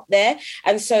just hop there.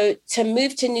 And so to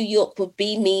move to New York would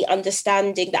be me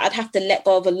understanding that I'd have to let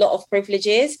go of a lot of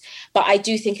privileges, but I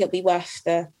do think it'll be worth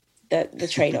the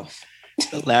trade-off.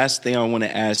 The last thing I want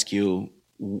to ask you,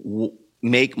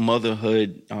 make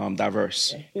motherhood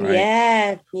diverse,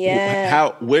 right?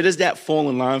 Yeah. Where does that fall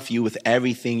in line for you with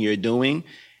everything you're doing?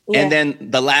 Yeah. And then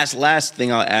the last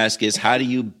thing I'll ask is, how do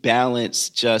you balance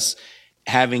just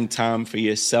having time for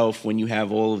yourself when you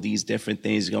have all of these different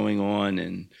things going on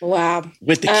and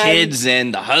with the kids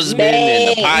and the husband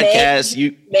and the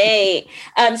podcast?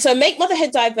 So Make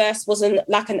Motherhood Diverse was an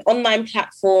online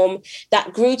platform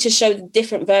that grew to show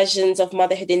different versions of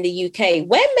motherhood in the UK.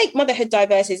 Where Make Motherhood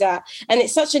Diverse is at, and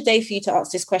it's such a day for you to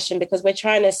ask this question because we're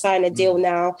trying to sign a deal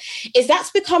now, is that's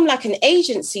become like an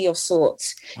agency of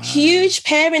sorts. Wow. Huge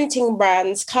parenting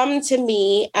brands come to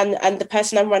me and the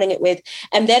person I'm running it with,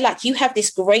 and they're like, you have this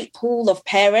great pool of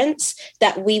parents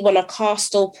that we want to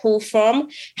cast or pull from.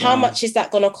 How much is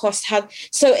that going to cost?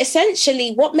 So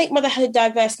essentially what Make Motherhood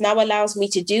Diverse now allows me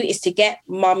to do is to get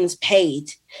mums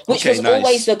paid, which was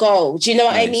always the goal. Do you know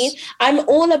what I mean? I'm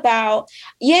all about,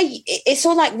 it's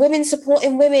all like women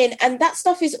supporting women, and that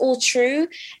stuff is all true.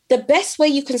 The best way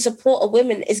you can support a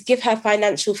woman is give her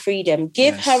financial freedom,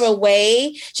 give her a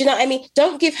way. Do you know what I mean?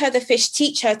 Don't give her the fish,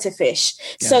 teach her to fish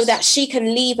so that she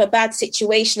can leave a bad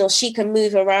situation or she can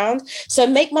move around. So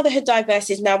Make Motherhood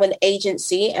Diverse is now an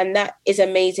agency, and that is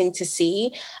amazing to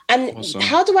see. And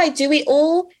how do I do it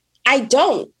all? I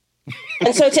don't.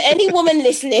 And so to any woman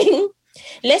listening,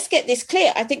 let's get this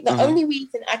clear. I think the only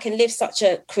reason I can live such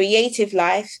a creative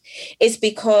life is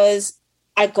because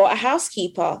I got a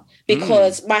housekeeper,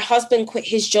 because my husband quit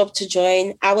his job to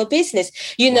join our business.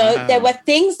 You know, there were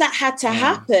things that had to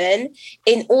happen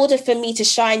in order for me to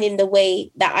shine in the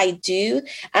way that I do.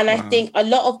 And I think a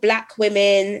lot of Black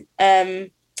women,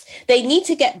 they need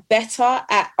to get better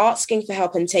at asking for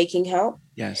help and taking help.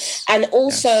 Yes. And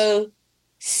also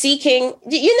seeking,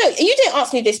 you know, you didn't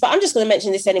ask me this, but I'm just going to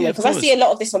mention this anyway, because I see a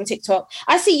lot of this on TikTok.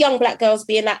 I see young Black girls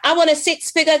being like, I want a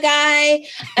 6-figure guy,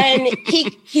 and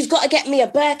he's got to get me a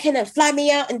Birkin and fly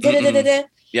me out and da-da-da-da-da.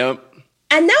 Yep.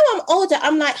 And now I'm older,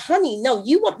 I'm like, honey, no,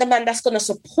 you want the man that's going to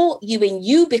support you in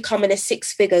you becoming a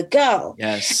 6-figure girl.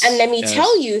 Yes. And let me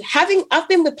tell you, I've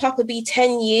been with Papa B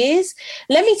 10 years.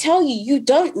 Let me tell you, you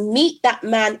don't meet that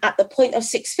man at the point of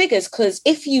 6 figures, because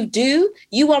if you do,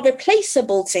 you are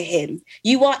replaceable to him.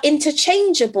 You are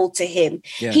interchangeable to him.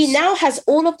 Yes. He now has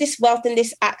all of this wealth and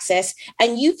this access,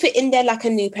 and you fit in there like a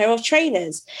new pair of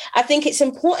trainers. I think it's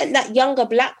important that younger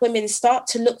Black women start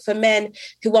to look for men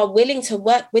who are willing to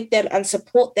work with them and support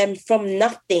them from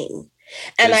nothing.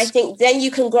 And I think then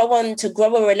you can grow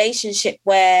a relationship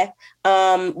where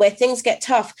things get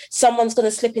tough, someone's going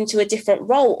to slip into a different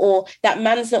role, or that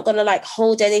man's not going to like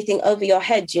hold anything over your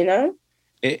head, you know?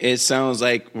 It sounds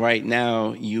like right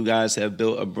now you guys have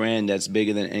built a brand that's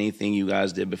bigger than anything you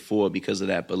guys did before because of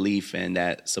that belief and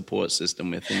that support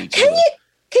system within each other.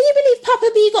 Can you believe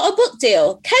Papa B got a book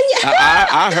deal? Can you?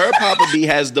 I heard Papa B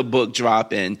has the book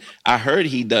dropping. I heard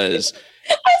he does.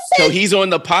 So he's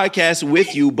on the podcast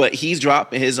with you, but he's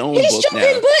dropping his own book now. He's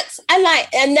dropping books.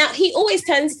 And now he always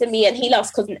turns to me and he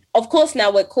laughs because, of course,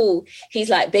 now we're cool. He's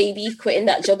like, baby, quitting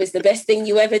that job is the best thing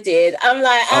you ever did. I'm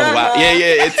like, oh, wow.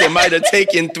 Yeah. It might have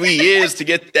taken 3 years to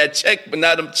get that check, but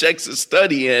now them checks are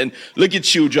studying. Look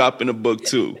at you dropping a book,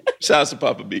 too. Shout out to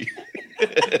Papa B.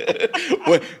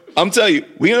 Well, I'm telling you,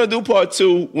 we're going to do part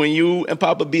 2 when you and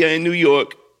Papa B are in New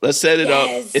York. Let's set it up.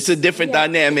 It's a different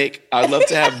dynamic. I'd love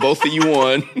to have both of you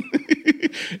on.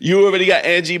 You already got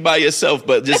Angie by yourself,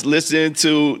 but just listen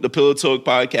to the Pillow Talk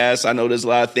podcast. I know there's a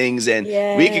lot of things, and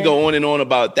we could go on and on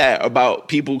about that, about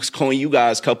people calling you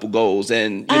guys couple goals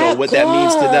and, you know, what that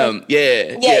means to them.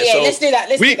 Yeah. So let's do that.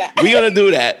 We're going to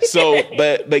do that. So,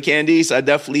 but Candice, I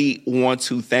definitely want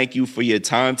to thank you for your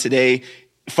time today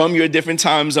from your different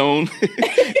time zone.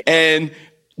 And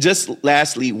just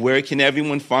lastly, where can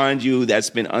everyone find you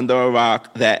that's been under a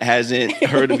rock that hasn't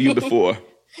heard of you before?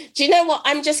 Do you know what?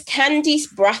 I'm just Candice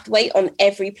Brathwaite on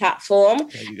every platform.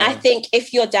 I think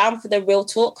if you're down for the real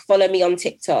talk, follow me on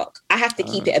TikTok. I have to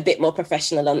keep it a bit more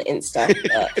professional on Insta.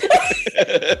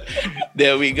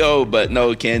 There we go. But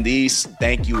no, Candice,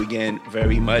 thank you again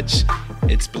very much.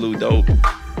 It's Blue Dope.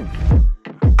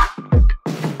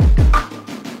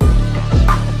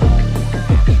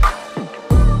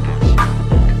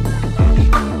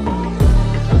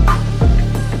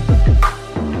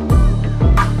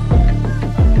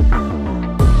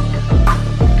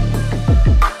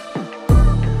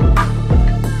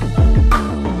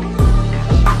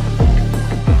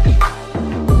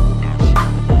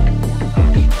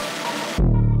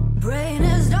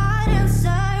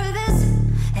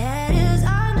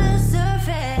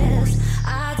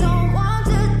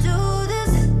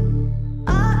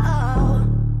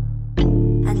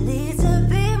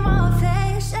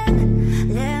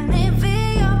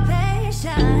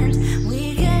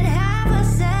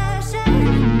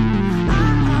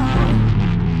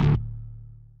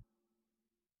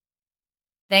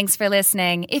 Thanks for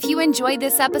listening. If you enjoyed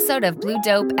this episode of Blue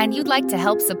Dope and you'd like to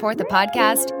help support the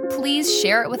podcast, please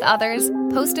share it with others,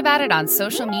 post about it on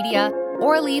social media,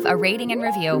 or leave a rating and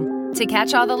review. To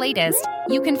catch all the latest,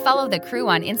 you can follow the crew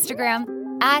on Instagram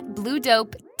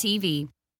 @BlueDopeTV.